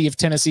excited to see if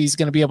Tennessee is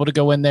going to be able to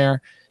go in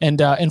there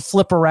and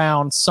flip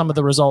around some of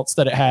the results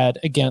that it had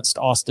against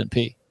Austin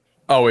Peay.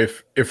 Oh,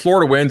 if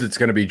Florida wins, it's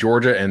going to be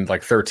Georgia and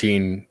like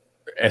 13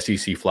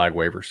 SEC flag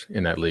waivers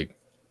in that league.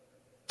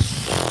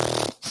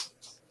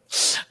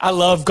 I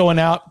love going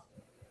out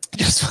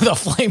just with a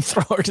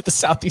flamethrower to the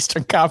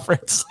Southeastern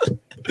Conference.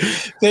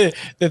 The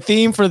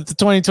theme for the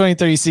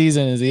 2023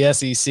 season is the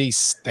SEC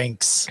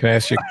stinks. Can I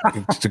ask you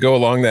to go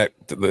along that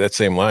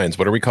same lines?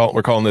 What are we calling?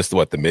 We're calling this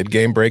the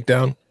mid-game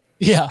breakdown?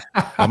 Yeah.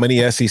 How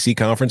many SEC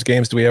conference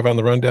games do we have on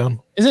the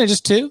rundown? Isn't it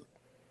just 2?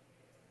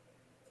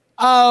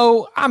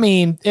 Oh, I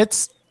mean,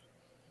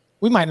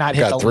 we might not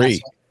hit the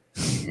 3.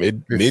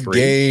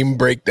 Mid-game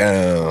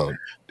breakdown.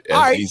 SEC.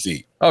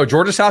 Right. Oh,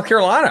 Georgia, South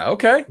Carolina.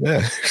 Okay.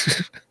 Yeah.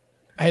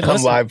 Hey,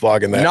 I'm live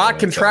blogging that. Not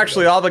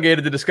contractually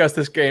obligated to discuss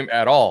this game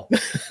at all.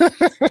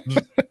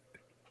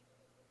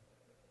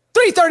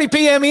 3:30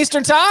 p.m.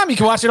 Eastern time. You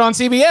can watch it on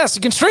CBS.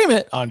 You can stream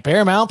it on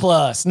Paramount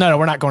Plus. No,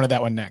 we're not going to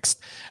that one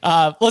next.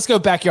 Let's go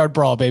backyard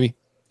brawl, baby.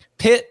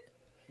 Pitt,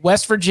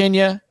 West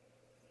Virginia.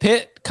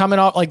 Pitt coming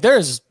off, like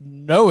there's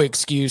no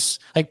excuse.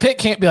 Like Pitt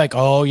can't be like,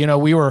 oh,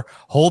 we were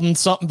holding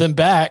something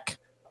back.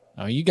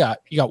 Oh, you got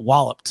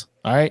walloped.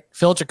 All right.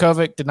 Phil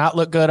Jakovic did not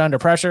look good under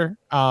pressure.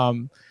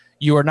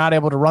 You are not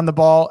able to run the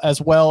ball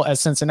as well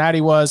as Cincinnati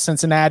was.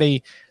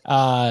 Cincinnati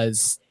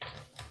is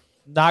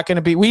not going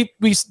to be. We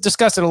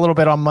discussed it a little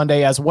bit on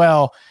Monday as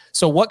well.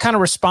 So what kind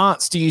of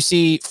response do you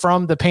see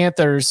from the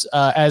Panthers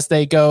as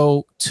they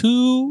go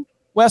to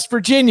West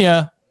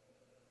Virginia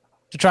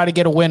to try to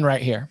get a win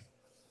right here?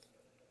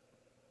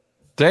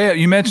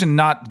 You mentioned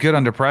not good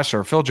under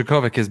pressure. Phil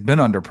Jakovic has been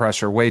under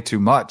pressure way too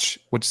much,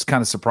 which is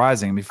kind of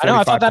surprising. I know.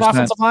 I thought that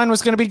offensive line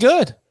was going to be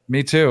good.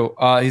 Me too.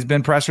 He's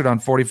been pressured on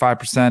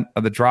 45%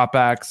 of the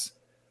dropbacks.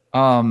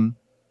 I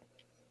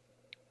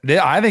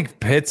think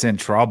Pitt's in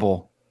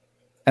trouble.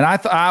 And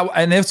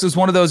and this was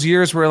one of those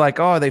years where like,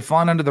 oh, they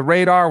flying under the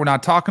radar. We're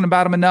not talking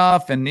about them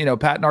enough. And,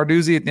 Pat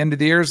Narduzzi at the end of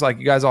the year is like,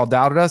 you guys all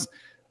doubted us.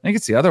 I think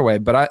it's the other way.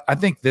 But I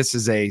think this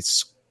is a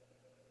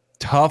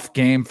tough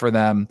game for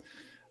them.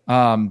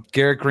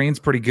 Garrett Green's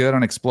pretty good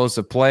on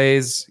explosive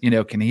plays.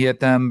 Can he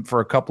hit them for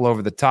a couple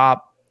over the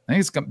top?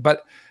 I think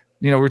but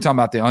we were talking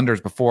about the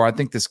unders before. I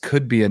think this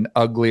could be an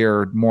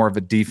uglier, more of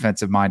a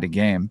defensive minded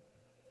game.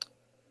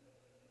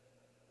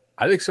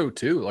 I think so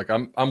too. Like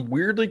I'm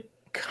weirdly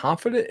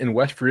confident in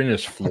West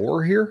Virginia's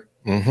floor here.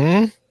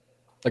 Mm-hmm.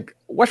 Like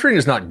West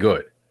Virginia's not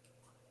good,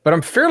 but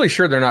I'm fairly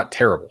sure they're not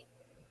terrible.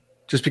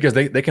 Just because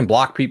they can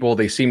block people,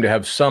 they seem to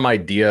have some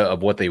idea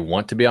of what they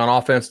want to be on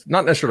offense.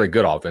 Not necessarily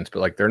good offense, but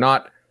like they're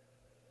not.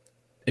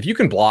 If you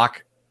can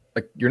block,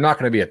 like you're not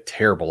going to be a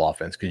terrible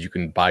offense because you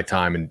can buy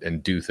time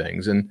and do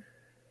things. And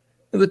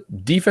the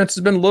defense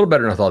has been a little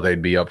better than I thought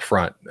they'd be up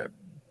front. I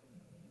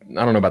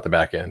don't know about the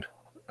back end.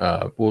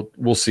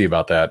 We'll see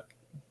about that.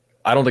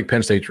 I don't think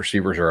Penn State's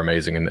receivers are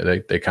amazing,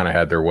 and they kind of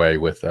had their way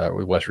with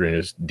West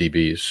Virginia's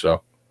DBs.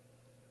 So,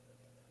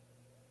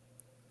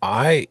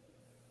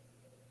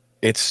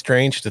 it's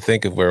strange to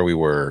think of where we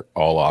were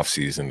all off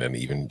season and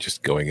even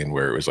just going in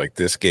where it was like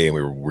this game,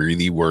 we were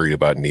really worried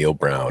about Neil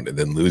Brown, and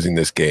then losing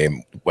this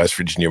game, West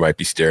Virginia might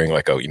be staring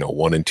like a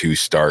 1-2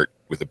 start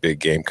with a big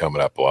game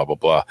coming up, blah, blah,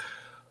 blah.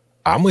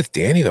 I'm with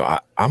Danny though.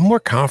 I'm more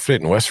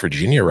confident in West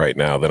Virginia right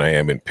now than I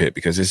am in Pitt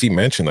because as he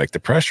mentioned, like the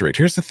pressure rate,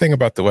 here's the thing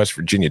about the West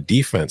Virginia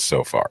defense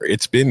so far.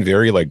 It's been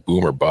very like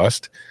boom or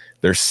bust.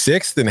 They're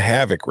 6th in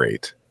havoc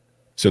rate.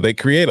 So they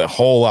create a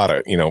whole lot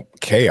of,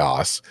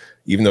 chaos,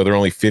 even though they're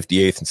only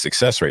 58th in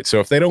success rate. So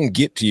if they don't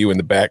get to you in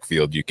the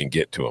backfield, you can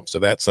get to them. So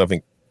that's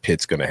something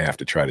Pitt's going to have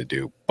to try to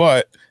do.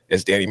 But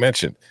as Danny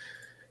mentioned,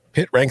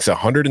 Pitt ranks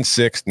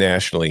 106th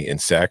nationally in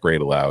sack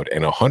rate allowed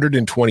and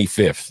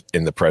 125th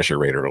in the pressure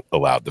rate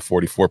allowed, the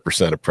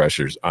 44% of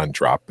pressures on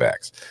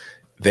dropbacks.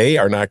 they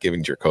are not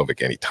giving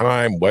Jurkovec any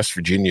time. West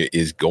Virginia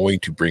is going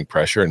to bring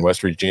pressure, and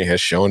West Virginia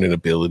has shown an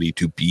ability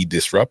to be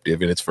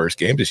disruptive in its first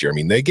game this year. I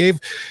mean, they gave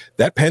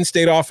that Penn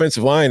State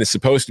offensive line is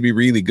supposed to be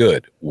really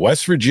good.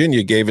 West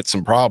Virginia gave it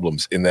some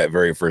problems in that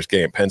very first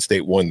game. Penn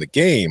State won the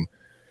game,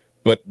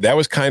 but that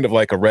was kind of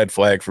like a red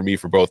flag for me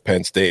for both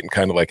Penn State and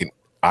kind of like an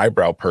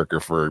eyebrow perker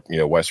for,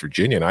 West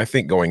Virginia. And I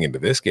think going into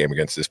this game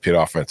against this Pitt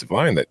offensive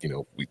line that,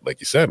 like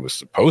you said, was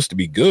supposed to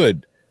be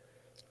good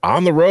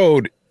on the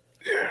road,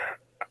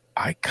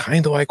 I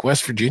kind of like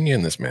West Virginia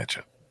in this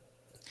matchup.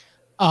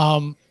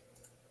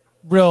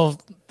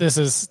 This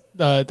is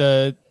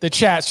the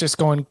chat's just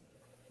going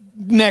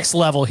next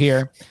level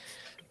here.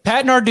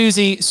 Pat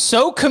Narduzzi,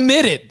 so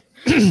committed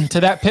to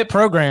that Pitt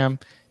program,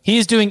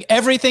 he's doing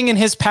everything in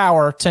his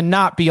power to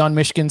not be on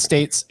Michigan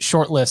State's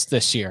short list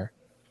this year.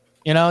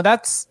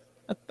 That's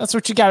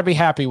what you got to be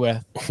happy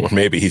with. Or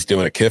maybe he's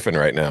doing a Kiffin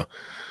right now.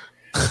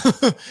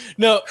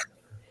 No,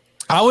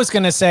 I was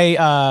going to say,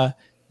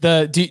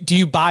 do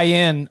you buy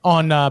in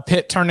on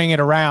Pitt turning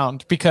it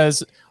around?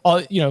 Because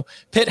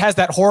Pitt has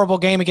that horrible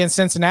game against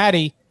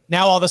Cincinnati.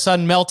 Now all of a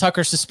sudden Mel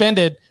Tucker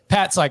suspended.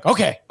 Pat's like,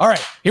 okay, all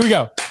right, here we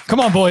go. Come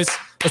on, boys,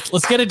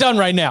 let's get it done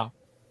right now.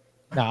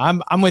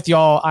 No, I'm with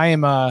y'all.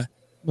 I'm a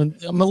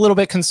little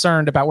bit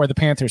concerned about where the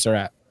Panthers are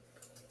at.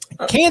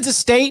 Kansas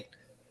State,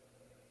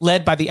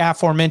 led by the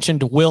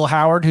aforementioned Will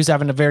Howard, who's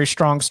having a very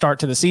strong start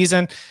to the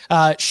season.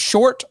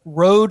 Short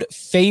road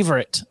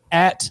favorite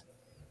at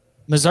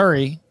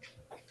Missouri.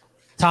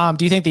 Tom,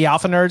 do you think the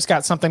Alpha Nerd's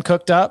got something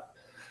cooked up?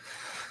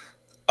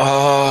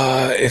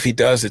 If he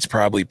does, it's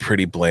probably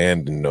pretty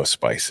bland and no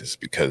spices,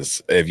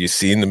 because have you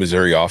seen the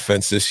Missouri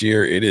offense this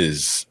year? It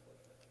is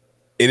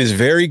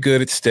very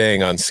good at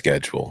staying on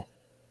schedule,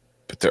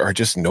 but there are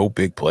just no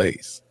big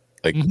plays.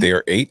 Like they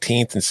are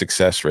 18th in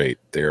success rate.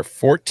 They're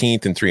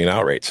 14th in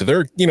 3-and-out rate. So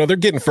they're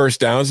getting first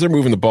downs. They're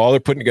moving the ball. They're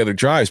putting together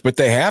drives, but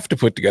they have to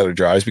put together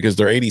drives because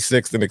they're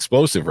 86th in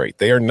explosive rate.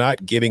 They are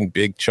not getting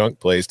big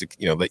chunk plays to,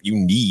 that you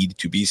need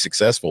to be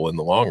successful in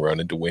the long run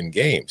and to win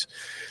games.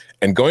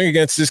 And going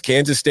against this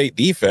Kansas State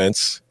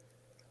defense,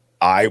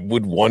 I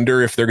would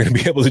wonder if they're going to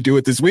be able to do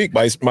it this week.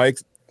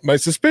 My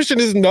suspicion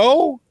is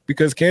no,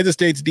 because Kansas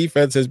State's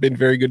defense has been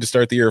very good to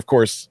start the year. Of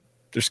course,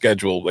 their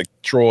schedule, like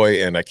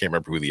Troy, and I can't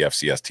remember who the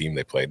FCS team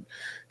they played,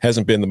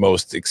 hasn't been the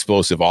most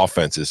explosive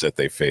offenses that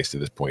they've faced to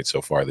this point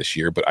so far this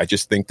year. But I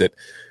just think that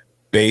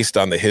based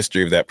on the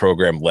history of that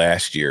program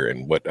last year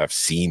and what I've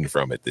seen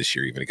from it this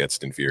year, even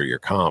against inferior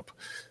comp,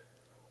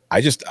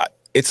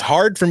 it's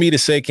hard for me to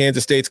say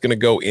Kansas State's going to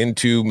go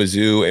into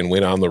Mizzou and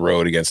win on the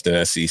road against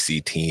an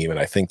SEC team. And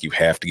I think you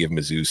have to give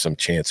Mizzou some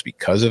chance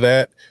because of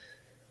that.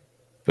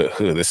 But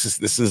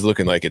this is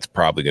looking like it's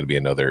probably going to be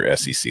another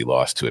SEC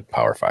loss to a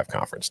Power 5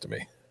 conference to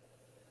me.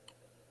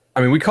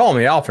 I mean, we call him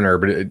the Alpha Nerd,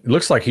 but it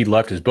looks like he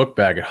left his book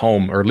bag at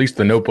home, or at least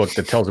the notebook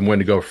that tells him when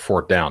to go for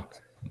fourth down.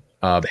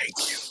 Thank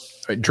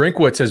you.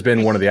 Drinkwitz has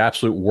been one of the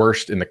absolute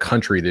worst in the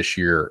country this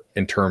year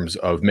in terms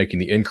of making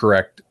the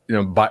incorrect,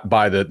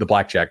 by the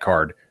blackjack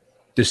card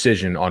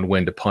decision on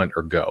when to punt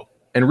or go,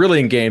 and really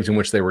in games in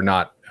which they were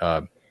not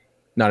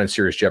in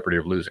serious jeopardy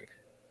of losing.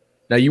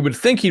 Now, you would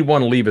think he'd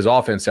want to leave his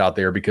offense out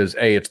there because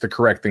A, it's the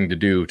correct thing to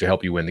do to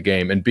help you win the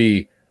game, and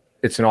B,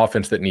 it's an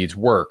offense that needs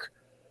work.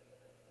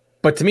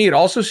 But to me, it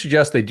also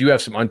suggests they do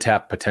have some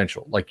untapped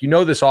potential. Like,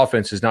 this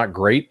offense is not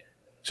great,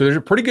 so there's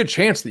a pretty good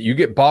chance that you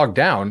get bogged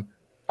down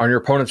on your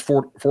opponent's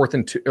fourth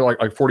and two, like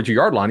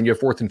 42-yard line, and you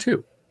have 4th and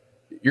 2.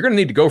 You're going to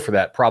need to go for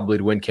that probably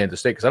to win Kansas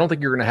State, because I don't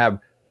think you're going to have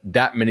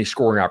that many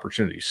scoring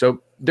opportunities.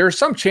 So there's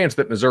some chance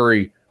that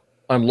Missouri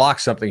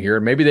unlocks something here.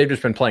 Maybe they've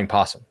just been playing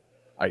possum.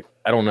 I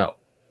don't know.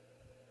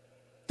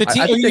 The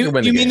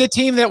team, you mean the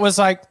team that was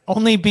like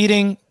only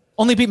beat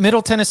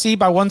Middle Tennessee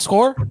by 1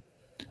 score?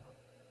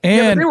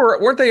 And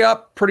weren't they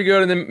up pretty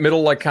good, and then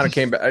Middle kind of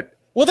came back?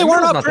 Well, they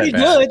weren't up pretty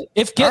good.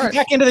 If getting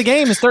back into the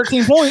game is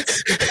 13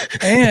 points,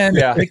 and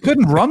they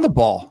couldn't run the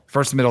ball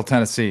versus Middle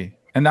Tennessee,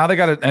 and now they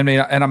got to. I mean,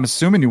 and I'm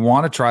assuming you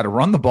want to try to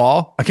run the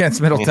ball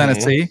against Middle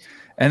Tennessee,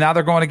 and now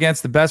they're going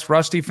against the best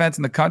rush defense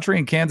in the country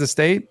in Kansas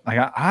State. Like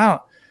I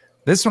don't.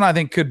 This one I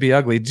think could be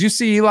ugly. Did you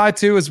see Eli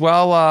too as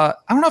well? I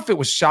don't know if it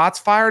was shots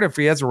fired, if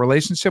he has a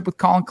relationship with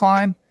Colin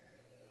Klein,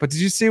 but did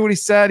you see what he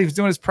said? He was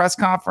doing his press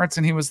conference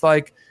and he was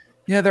like,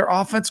 yeah, their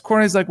offense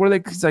coordinator is like, what are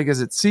they? He's like,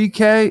 is it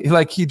CK?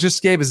 Like he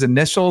just gave his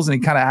initials and he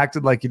kind of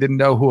acted like he didn't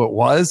know who it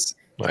was.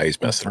 Well, he's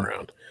messing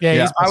around.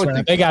 Yeah, I would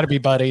think they got to be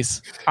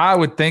buddies. I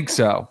would think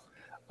so.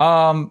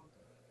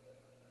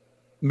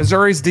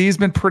 Missouri's D's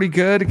been pretty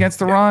good against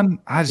the run.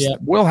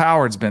 Will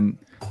Howard's been.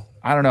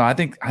 I don't know. I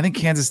think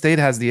Kansas State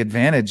has the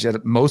advantage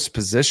at most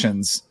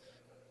positions,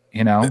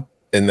 And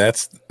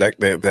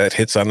that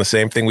hits on the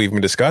same thing we've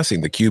been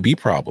discussing, the QB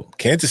problem.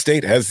 Kansas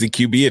State has the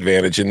QB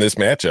advantage in this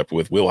matchup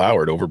with Will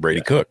Howard over Brady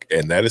Cook,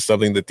 and that is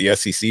something that the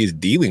SEC is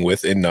dealing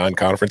with in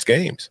non-conference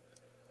games.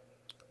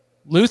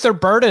 Luther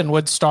Burden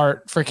would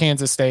start for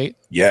Kansas State.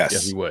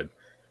 Yes, he would.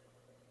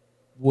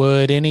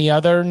 Would any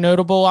other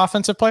notable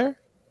offensive player?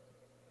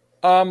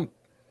 I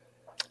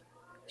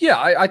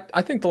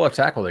think the left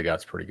tackle they got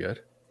is pretty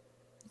good.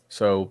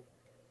 So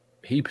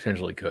he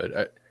potentially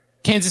could.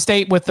 Kansas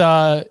State with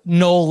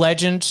Knoll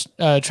legend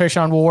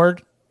Trayshawn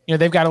Ward.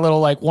 They've got a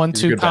little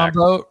 1-2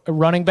 combo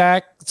running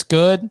back. It's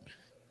good.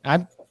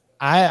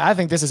 I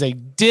think this is a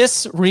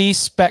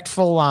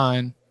disrespectful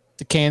line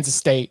to Kansas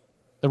State,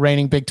 the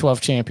reigning Big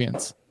 12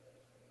 champions.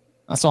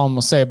 That's all I'm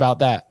going to say about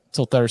that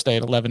until Thursday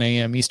at 11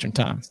 a.m. Eastern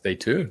time. Stay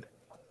tuned.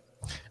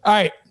 All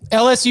right,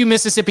 LSU,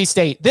 Mississippi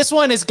State. This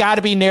one has got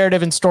to be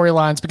narrative and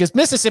storylines because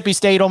Mississippi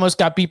State almost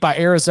got beat by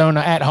Arizona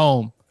at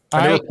home.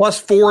 And they were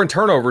 +4 in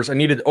turnovers and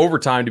needed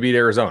overtime to beat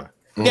Arizona.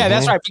 Yeah,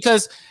 that's right,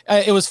 because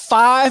it was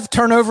 5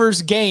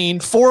 turnovers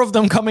gained, 4 of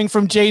them coming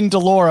from Jaden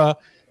DeLora,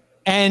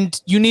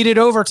 and you needed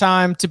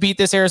overtime to beat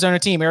this Arizona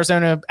team.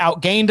 Arizona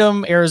outgained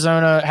them.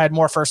 Arizona had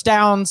more first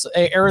downs.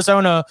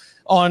 Arizona,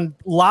 on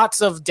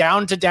lots of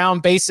down-to-down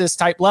basis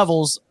type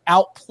levels,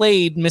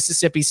 outplayed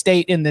Mississippi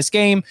State in this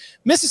game.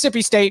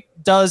 Mississippi State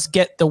does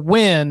get the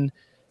win.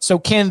 So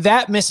can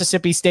that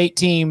Mississippi State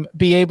team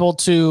be able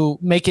to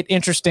make it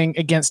interesting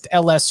against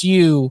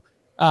LSU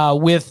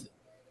with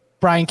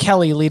Brian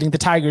Kelly leading the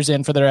Tigers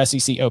in for their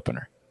SEC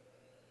opener?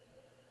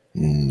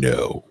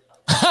 No.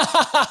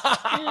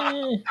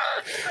 I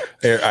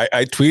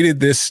tweeted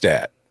this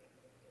stat.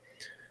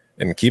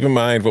 And keep in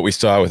mind what we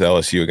saw with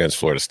LSU against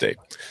Florida State.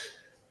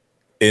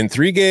 In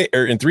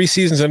 3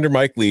 seasons under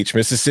Mike Leach,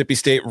 Mississippi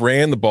State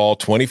ran the ball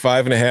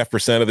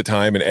 25.5% of the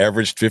time and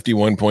averaged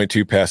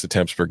 51.2 pass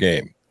attempts per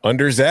game.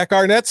 Under Zach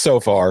Arnett so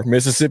far,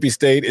 Mississippi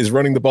State is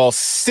running the ball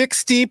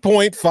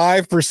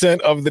 60.5%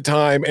 of the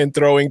time and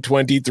throwing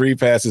 23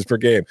 passes per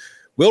game.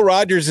 Will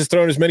Rogers has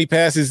thrown as many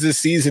passes this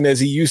season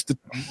as he used to,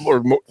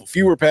 or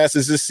fewer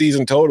passes this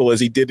season total as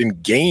he did in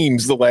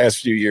games the last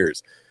few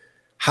years.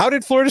 How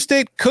did Florida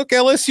State cook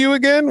LSU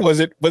again?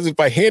 Was it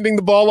by handing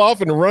the ball off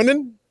and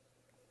running?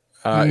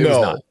 It was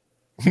not.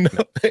 No.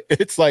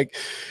 It's like,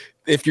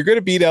 if you're going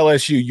to beat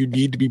LSU, you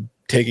need to be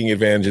taking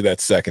advantage of that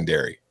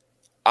secondary.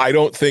 I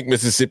don't think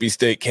Mississippi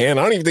State can.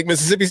 I don't even think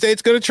Mississippi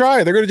State's going to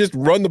try. They're going to just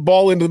run the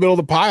ball into the middle of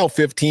the pile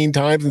 15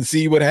 times and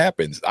see what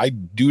happens. I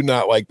do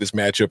not like this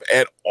matchup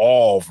at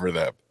all for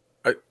them.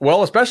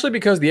 Well, especially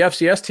because the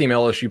FCS team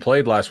LSU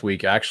played last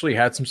week actually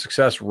had some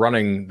success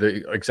running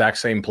the exact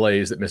same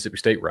plays that Mississippi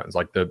State runs,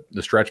 like the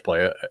stretch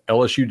play.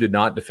 LSU did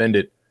not defend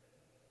it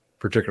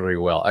particularly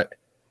well.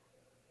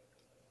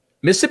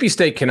 Mississippi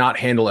State cannot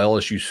handle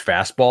LSU's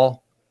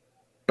fastball,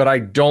 but I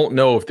don't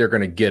know if they're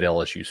going to get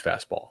LSU's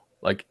fastball.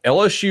 Like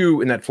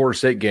LSU in that Florida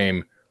State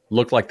game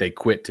looked like they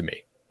quit to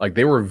me. Like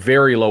they were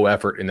very low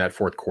effort in that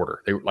fourth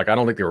quarter. I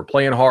don't think they were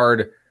playing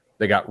hard.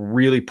 They got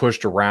really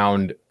pushed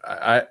around.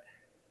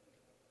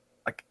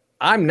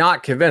 I'm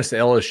not convinced that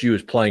LSU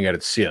is playing at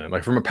its ceiling.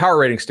 Like from a power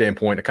rating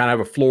standpoint, to kind of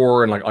have a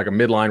floor and like a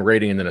midline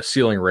rating and then a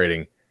ceiling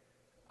rating.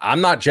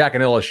 I'm not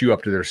jacking LSU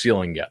up to their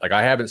ceiling yet. Like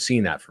I haven't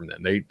seen that from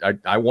them.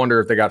 I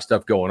wonder if they got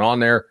stuff going on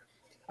there.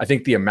 I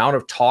think the amount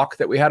of talk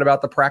that we had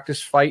about the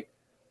practice fight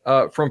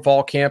from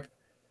fall camp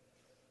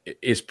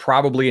is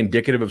probably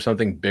indicative of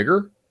something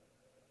bigger,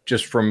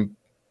 just from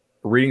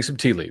reading some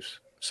tea leaves.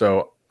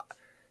 So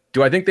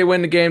do I think they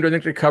win the game? Do I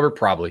think they cover?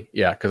 Probably.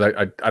 Yeah. Cause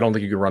I don't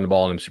think you can run the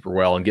ball on them super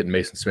well, and getting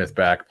Mason Smith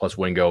back plus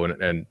Wingo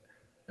and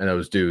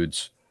those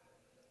dudes,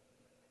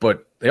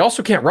 but they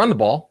also can't run the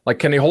ball. Like,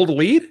 can they hold a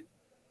lead?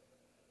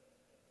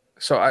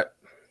 So I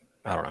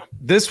don't know.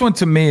 This one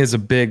to me is a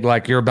big,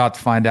 like, you're about to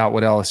find out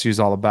what LSU is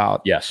all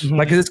about. Yes.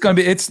 Like it's going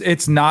to be,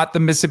 it's not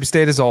the Mississippi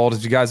State is old,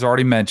 as you guys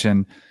already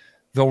mentioned.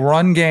 The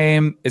run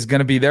game is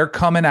going to be, they're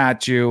coming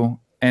at you,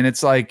 and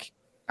it's like,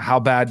 how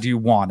bad do you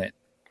want it?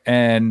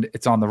 And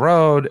it's on the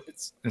road.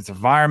 It's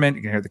environment.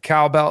 You can hear the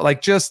cowbell.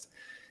 Like, just,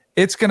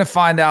 it's going to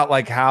find out,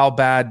 like, how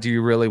bad do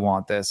you really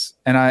want this?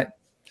 And I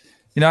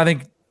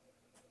think,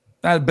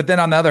 but then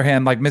on the other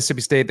hand, like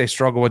Mississippi State, they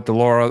struggle with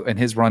DeLora and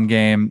his run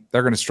game.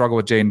 They're going to struggle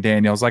with Jaden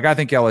Daniels. Like, I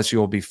think LSU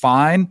will be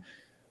fine,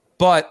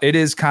 but it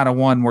is kind of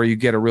one where you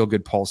get a real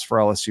good pulse for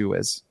LSU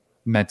is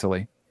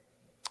mentally.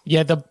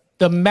 Yeah, the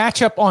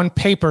matchup on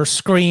paper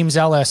screams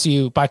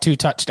LSU by 2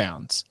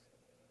 touchdowns,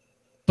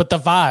 but the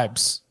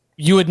vibes,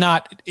 you would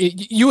not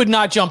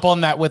jump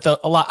on that with a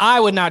lot. I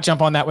would not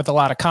jump on that with a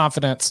lot of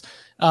confidence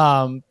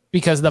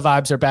because the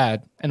vibes are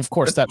bad. And of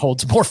course that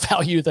holds more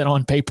value than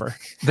on paper.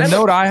 The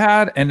note I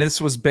had, and this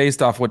was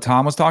based off what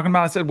Tom was talking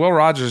about, I said, Will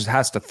Rogers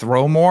has to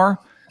throw more.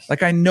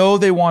 Like, I know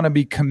they want to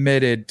be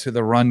committed to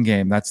the run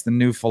game. That's the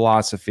new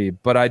philosophy,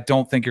 but I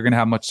don't think you're going to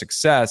have much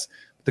success.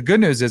 The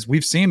good news is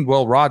we've seen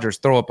Will Rogers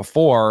throw it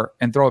before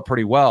and throw it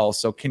pretty well.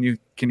 So can you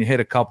hit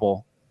a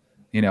couple,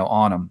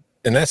 on him?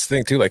 And that's the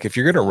thing too. Like, if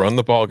you're going to run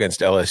the ball against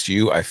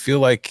LSU, I feel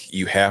like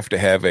you have to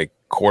have a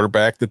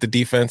quarterback that the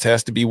defense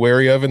has to be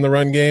wary of in the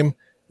run game.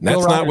 And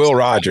that's not Will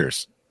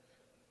Rogers.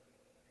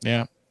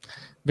 Yeah.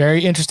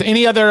 Very interesting.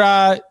 Any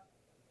other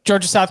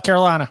Georgia, South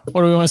Carolina?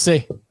 What do we want to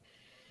see?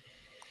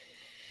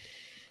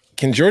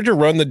 Can Georgia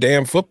run the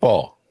damn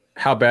football?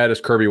 How bad does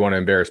Kirby want to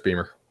embarrass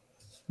Beamer?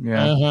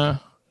 Yeah. Uh-huh.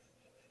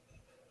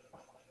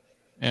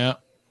 Yeah.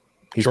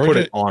 He's put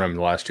it on him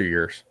the last 2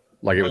 years.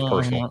 Like it was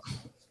personal.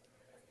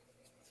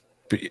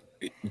 But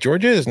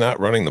Georgia is not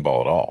running the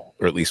ball at all,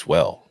 or at least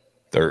well.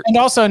 And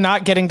also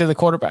not getting to the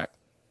quarterback.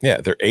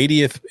 Yeah, they're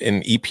 80th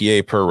in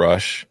EPA per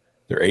rush.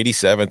 They're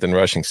 87th in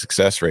rushing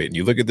success rate. And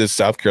you look at this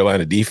South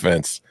Carolina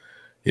defense,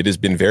 it has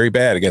been very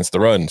bad against the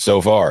run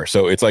so far.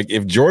 So it's like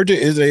if Georgia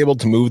is able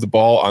to move the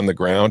ball on the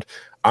ground,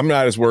 I'm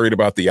not as worried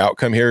about the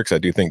outcome here because I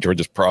do think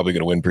Georgia's probably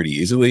going to win pretty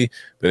easily.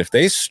 But if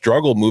they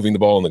struggle moving the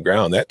ball on the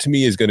ground, that to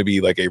me is going to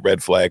be like a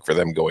red flag for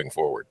them going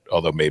forward,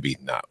 although maybe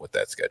not with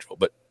that schedule.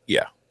 But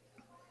yeah.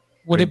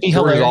 Would it be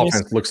Georgia's hilarious?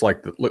 offense looks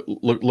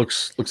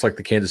like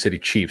the Kansas City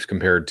Chiefs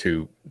compared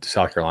to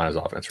South Carolina's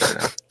offense right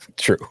now.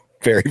 True.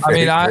 Very,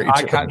 very,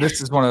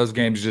 this is one of those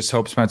games you just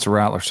hope Spencer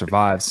Rattler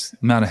survives. The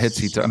amount of hits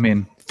he took. I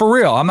mean, for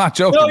real, I'm not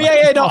joking. No,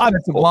 yeah, no.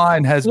 Offensive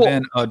line has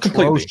been atrocious.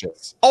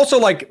 Completely. Also,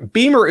 like,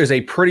 Beamer is a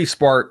pretty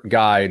smart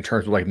guy in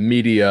terms of like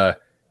media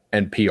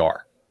and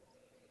PR.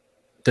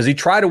 Does he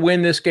try to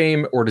win this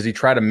game or does he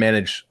try to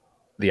manage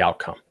the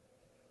outcome?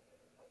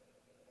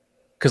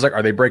 Because, like,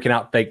 are they breaking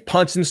out fake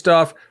punts and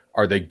stuff?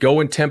 Are they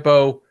going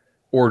tempo?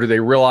 Or do they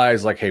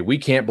realize, like, hey, we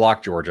can't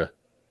block Georgia.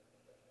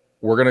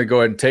 We're going to go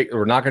ahead and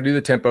we're not going to do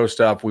the tempo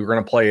stuff. We're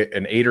going to play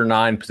an 8 or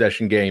 9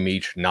 possession game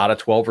each, not a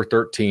 12 or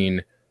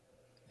 13,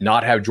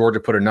 not have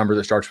Georgia put a number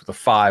that starts with a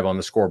 5 on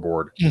the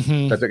scoreboard.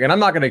 And I'm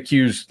not going to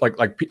accuse, like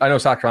I know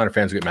South Carolina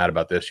fans get mad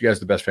about this. You guys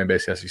are the best fan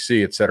base in the SEC,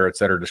 et cetera, et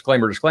cetera.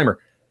 Disclaimer.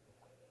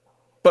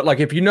 But,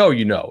 like, if you know,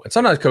 you know. And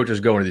sometimes coaches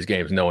go into these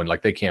games knowing,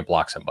 like, they can't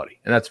block somebody.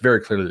 And that's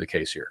very clearly the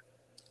case here.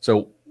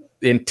 So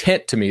the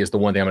intent to me is the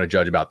one thing I'm going to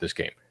judge about this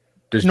game.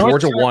 Does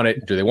Georgia want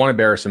it? Do they want to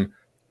embarrass them?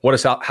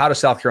 How does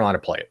South Carolina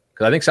play it?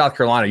 Because I think South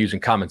Carolina, using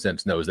common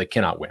sense, knows they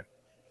cannot win.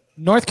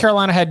 North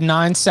Carolina had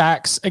 9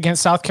 sacks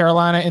against South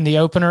Carolina in the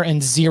opener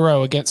and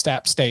 0 against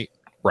App State.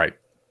 Right.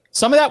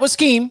 Some of that was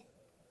scheme,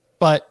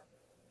 but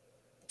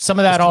some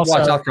of that That's also.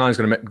 Why South Carolina's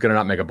going to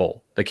not make a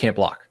bowl? They can't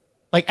block.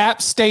 Like,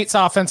 App State's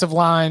offensive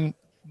line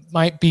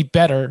might be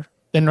better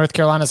than North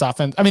Carolina's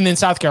offense. I mean, than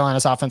South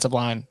Carolina's offensive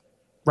line.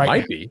 Right.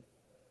 Might be.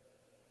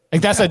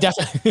 Like, that's a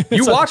definite.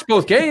 You watch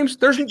both games.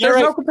 There's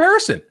no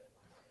comparison.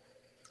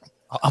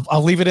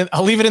 I'll leave it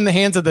in the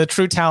hands of the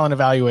true talent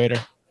evaluator.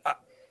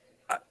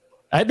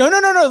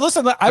 No.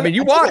 Listen, I mean,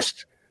 you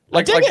watched.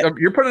 Like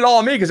you're putting it all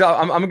on me because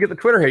I'm gonna get the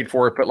Twitter hate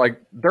for it. But,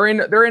 like, there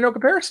ain't no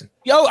comparison.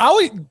 I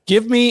would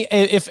give me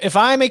if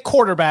I'm a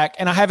quarterback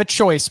and I have a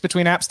choice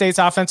between App State's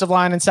offensive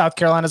line and South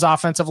Carolina's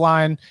offensive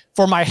line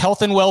for my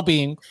health and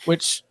well-being,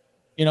 which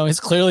is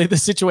clearly the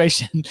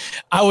situation,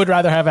 I would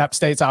rather have App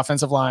State's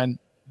offensive line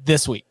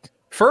this week.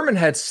 Furman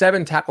had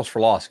 7 tackles for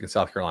loss against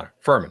South Carolina.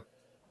 Furman.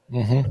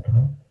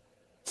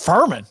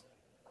 Furman.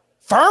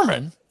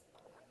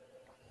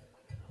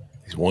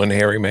 He's one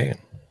hairy man.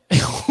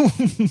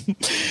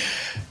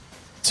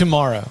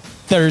 Tomorrow,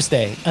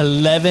 Thursday,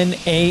 11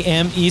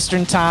 a.m.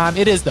 Eastern time.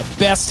 It is the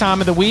best time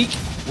of the week.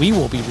 We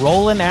will be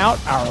rolling out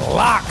our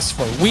locks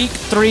for week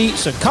 3.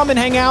 So come and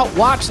hang out,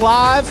 watch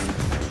live,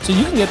 so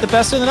you can get the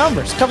best of the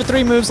numbers. Cover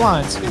 3 moves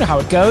lines. You know how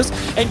it goes.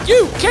 And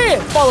you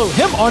can follow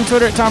him on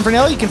Twitter at Tom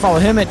Fernelli. You can follow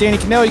him at Danny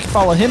Cannell. You can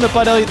follow him at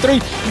Bud Elliott 3. You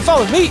can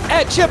follow me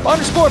at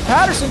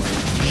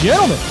Chip_Patterson.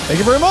 Gentlemen, thank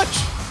you very much.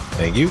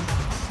 Thank you.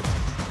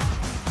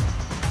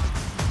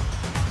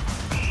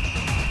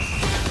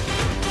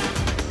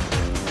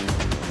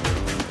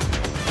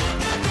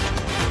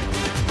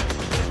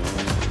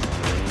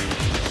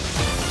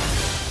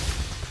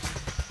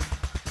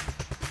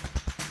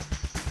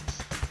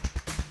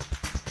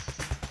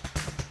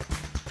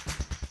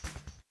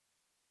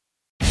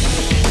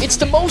 It's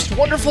the most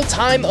wonderful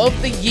time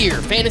of the year.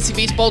 Fantasy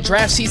baseball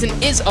draft season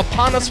is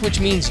upon us, which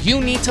means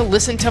you need to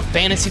listen to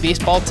Fantasy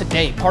Baseball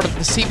Today, part of the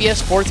CBS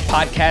Sports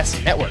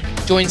Podcast Network.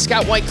 Join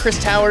Scott White, Chris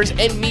Towers,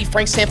 and me,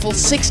 Frank Stanfield,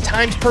 6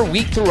 times per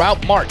week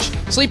throughout March.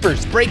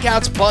 Sleepers,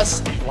 breakouts,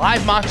 busts,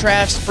 live mock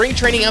drafts, spring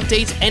training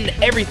updates, and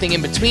everything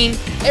in between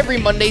every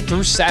Monday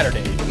through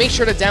Saturday. Make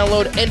sure to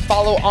download and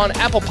follow on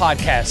Apple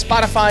Podcasts,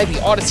 Spotify,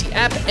 the Odyssey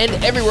app, and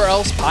everywhere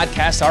else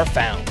podcasts are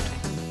found.